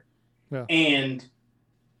 share. Yeah. And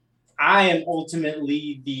I am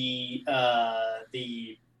ultimately the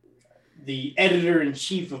editor in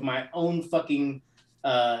chief of my own fucking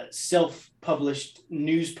self-published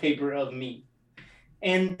newspaper of me.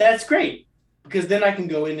 And that's great because then I can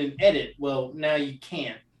go in and edit. Well, now you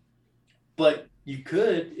can't. But you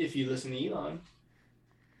could if you listen to Elon.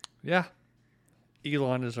 Yeah.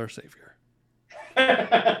 Elon is our savior.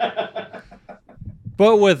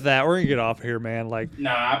 But with that, we're gonna get off here, man. Like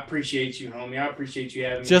Nah, I appreciate you, homie. I appreciate you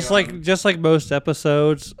having just me on. like most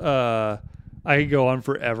episodes, I could go on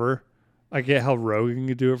forever. I get how Rogan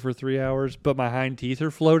could do it for 3 hours, but my hind teeth are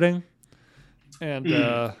floating. And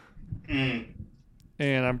Mm.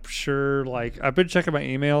 and I'm sure like I've been checking my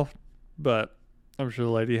email, but I'm sure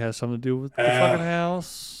the lady has something to do with the fucking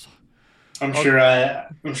house. I'm sure I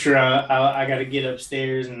got to get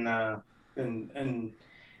upstairs and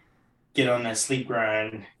get on that sleep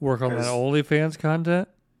grind. Work on that 'Cause- OnlyFans content.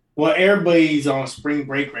 Well, everybody's on spring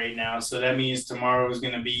break right now, so that means tomorrow is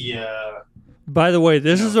going to be By the way,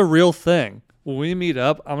 this No. is a real thing. When we meet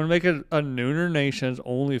up, I'm gonna make a Nooner Nations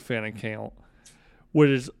OnlyFans account, which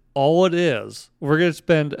is all it is. We're gonna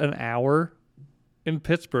spend an hour in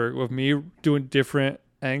Pittsburgh with me doing different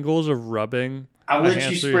angles of rubbing. I'll my let you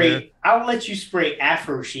hands through your hair. spray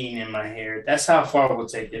Afro Sheen in my hair. That's how far we'll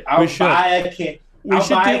take it. We I'll should. buy a can. We I'll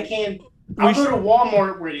should buy do- a can. we I'll go should- to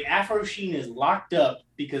Walmart where the Afro Sheen is locked up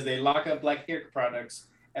because they lock up black hair products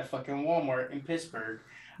at fucking Walmart in Pittsburgh.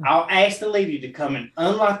 I'll ask the lady to come and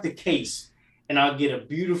unlock the case, and I'll get a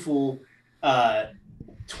beautiful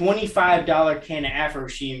 $25 can of Afro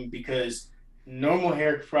Sheen because normal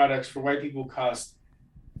hair products for white people cost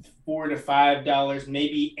 $4 to $5,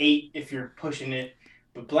 maybe $8 if you're pushing it.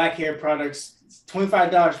 But Black Hair Products, it's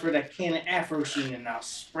 $25 for that can of Afro Sheen, and I'll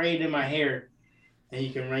spray it in my hair. And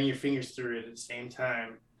you can run your fingers through it at the same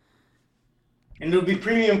time. And it'll be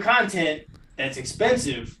premium content that's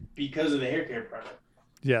expensive because of the hair care product.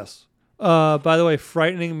 Yes. By the way,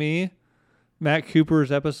 Frightening Me, Matt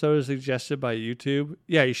Cooper's episode is suggested by YouTube.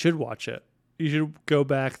 Yeah, you should watch it. You should go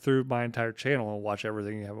back through my entire channel and watch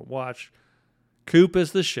everything you haven't watched. Coop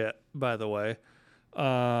is the shit, by the way.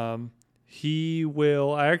 He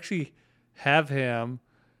will, I actually have him,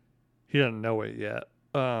 he doesn't know it yet.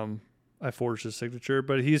 I forged his signature,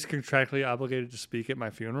 but he's contractually obligated to speak at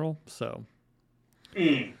my funeral, so.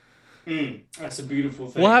 That's a beautiful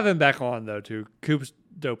thing. We'll have him back on, though, too. Coop's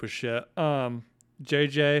dope as shit.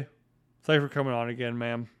 JJ, thanks for coming on again,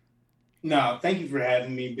 man. No, thank you for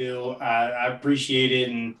having me, Bill. I appreciate it.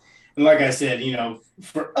 And like I said, you know,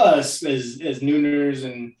 for us as Nooners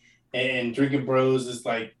and Drinking Bros, it's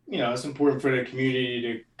like, you know, it's important for the community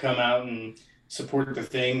to come out and support the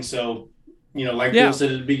thing. So, you know, like Bill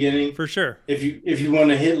said at the beginning, for sure. If you want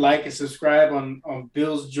to hit like and subscribe on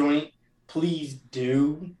Bill's joint, please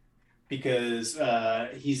do, because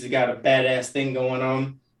he's got a badass thing going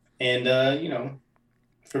on. And, you know,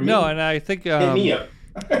 for me, no, and I think hit me up.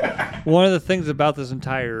 one of the things about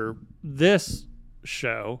this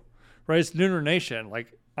show, right, it's Nooner Nation.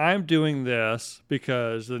 Like, I'm doing this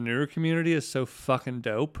because the Nooner community is so fucking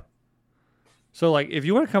dope. So, like, if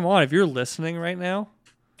you want to come on, if you're listening right now,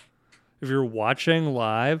 if you're watching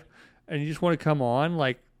live and you just want to come on,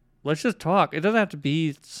 like, let's just talk. It doesn't have to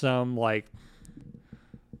be some, like,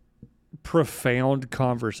 profound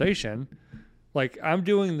conversation. Like, I'm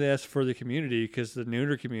doing this for the community because the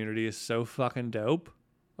Nooner community is so fucking dope.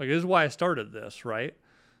 Like, this is why I started this, right?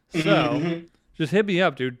 So, just hit me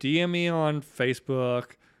up, dude. DM me on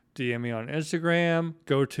Facebook. DM me on Instagram.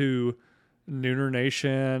 Go to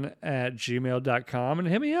noonernation@gmail.com and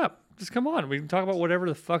hit me up. Just come on. We can talk about whatever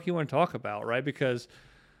the fuck you want to talk about, right? Because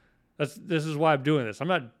this is why I'm doing this.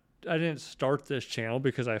 I didn't start this channel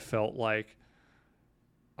because I felt like,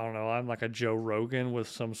 I don't know, I'm like a Joe Rogan with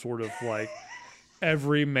some sort of, like,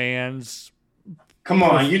 every man's. Come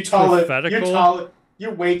on, you're taller.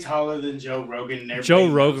 You're way taller than Joe Rogan. And Joe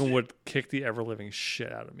Rogan would kick the ever living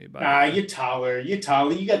shit out of me. You're taller. You're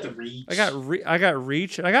taller. You got the reach. I got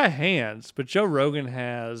reach. And I got hands, but Joe Rogan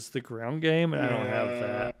has the ground game, and I don't have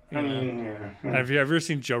that. Have you ever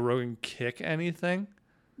seen Joe Rogan kick anything?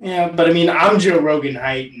 Yeah, but I mean, I'm Joe Rogan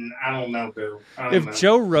height, and I don't know, Bill. If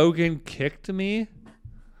Joe Rogan kicked me,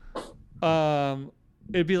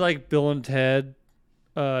 it'd be like Bill and Ted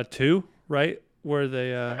 2, right? Where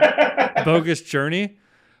they Bogus Journey.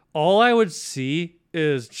 All I would see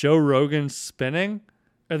is Joe Rogan spinning,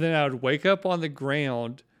 and then I would wake up on the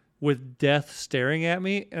ground with death staring at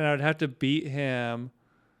me, and I would have to beat him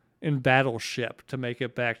in Battleship to make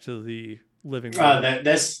it back to the living room. I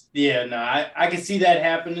can see that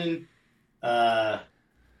happening.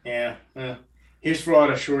 Here's for all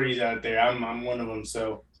the shorties out there. I'm one of them,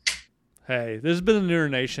 so. Hey, this has been the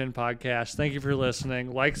Nooner Nation podcast. Thank you for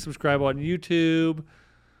listening. Like, subscribe on YouTube.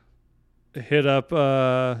 Hit up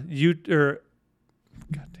God damn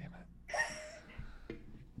it.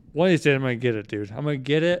 One of these days I'm gonna get it, dude. I'm gonna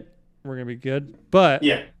get it. We're gonna be good. But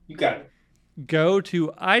yeah, you got it. Go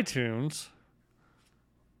to iTunes.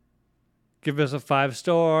 Give us a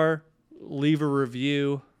 5-star. Leave a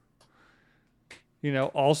review. You know,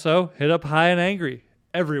 also hit up High and Angry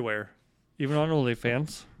everywhere, even on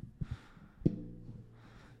OnlyFans.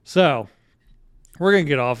 So, we're going to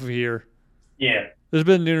get off of here. Yeah. This has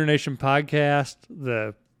been the Nooner Nation podcast,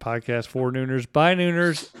 the podcast for Nooners by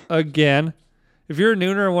Nooners. Again, if you're a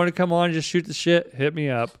Nooner and want to come on and just shoot the shit, hit me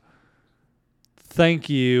up. Thank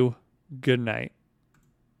you. Good night.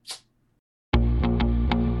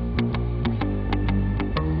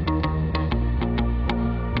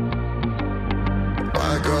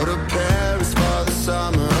 I go to Paris for the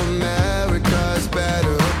summer. America's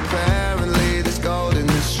better. Apparently, there's gold in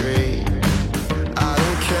the street. I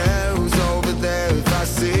don't care who's over there. If I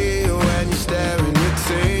see you when you're staring, your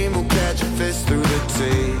team will catch a fist through the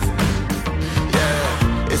teeth.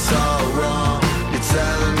 Yeah, it's all wrong. You're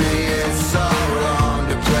telling me it's all wrong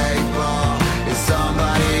to play ball in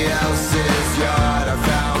somebody else's yard. I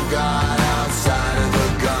found God outside of a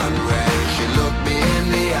gun range. She looked me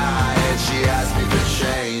in the eye and she asked me for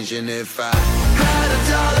change. And if I had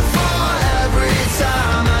 $1 for every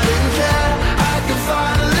time I didn't care, I could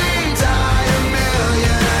finally die a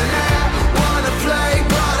millionaire. Wanna play,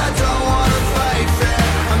 but I don't wanna fight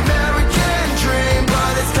fair. American dream,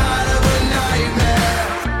 but it's kind of a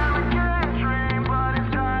nightmare.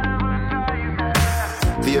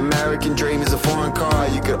 The American dream is a foreign car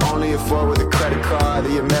you could only afford with a credit card.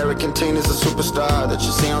 The American teen is a superstar that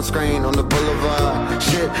you see on screen on the boulevard.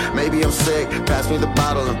 Shit, maybe I'm sick, pass me the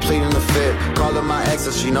bottle, I'm pleading the fit. Calling my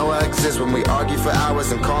exes, she know I exist when we argue for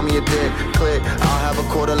hours and call me a dick. Click, I'll have a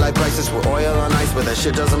quarter life crisis with oil on ice, but that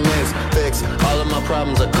shit doesn't mix. Fix all of my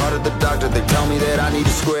problems, I called at the doctor, they tell me that I need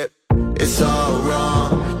a script. It's all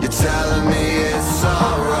wrong, you're telling me it's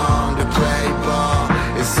all wrong to play ball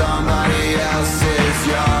in somebody else's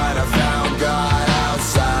yard. I found God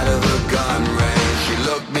outside of a gun range. She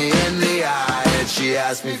looked me in the eye and she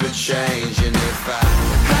asked me for change. And if I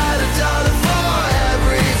had $1 for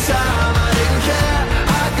every time I didn't care,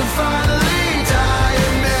 I could finally die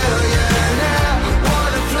a millionaire.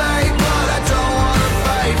 Wanna play but I don't wanna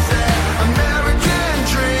fight fair. American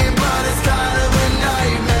dream but it's kind of a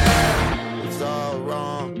nightmare. It's all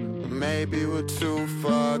wrong, maybe we're too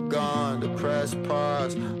far gone to press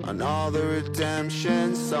pause on all the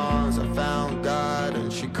redemption songs. I found God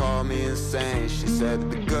and she called me insane. She said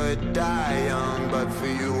the good die young, but for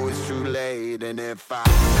you it's too late. And if I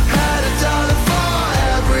had $1 for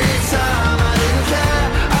every time I didn't care,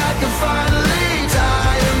 I could find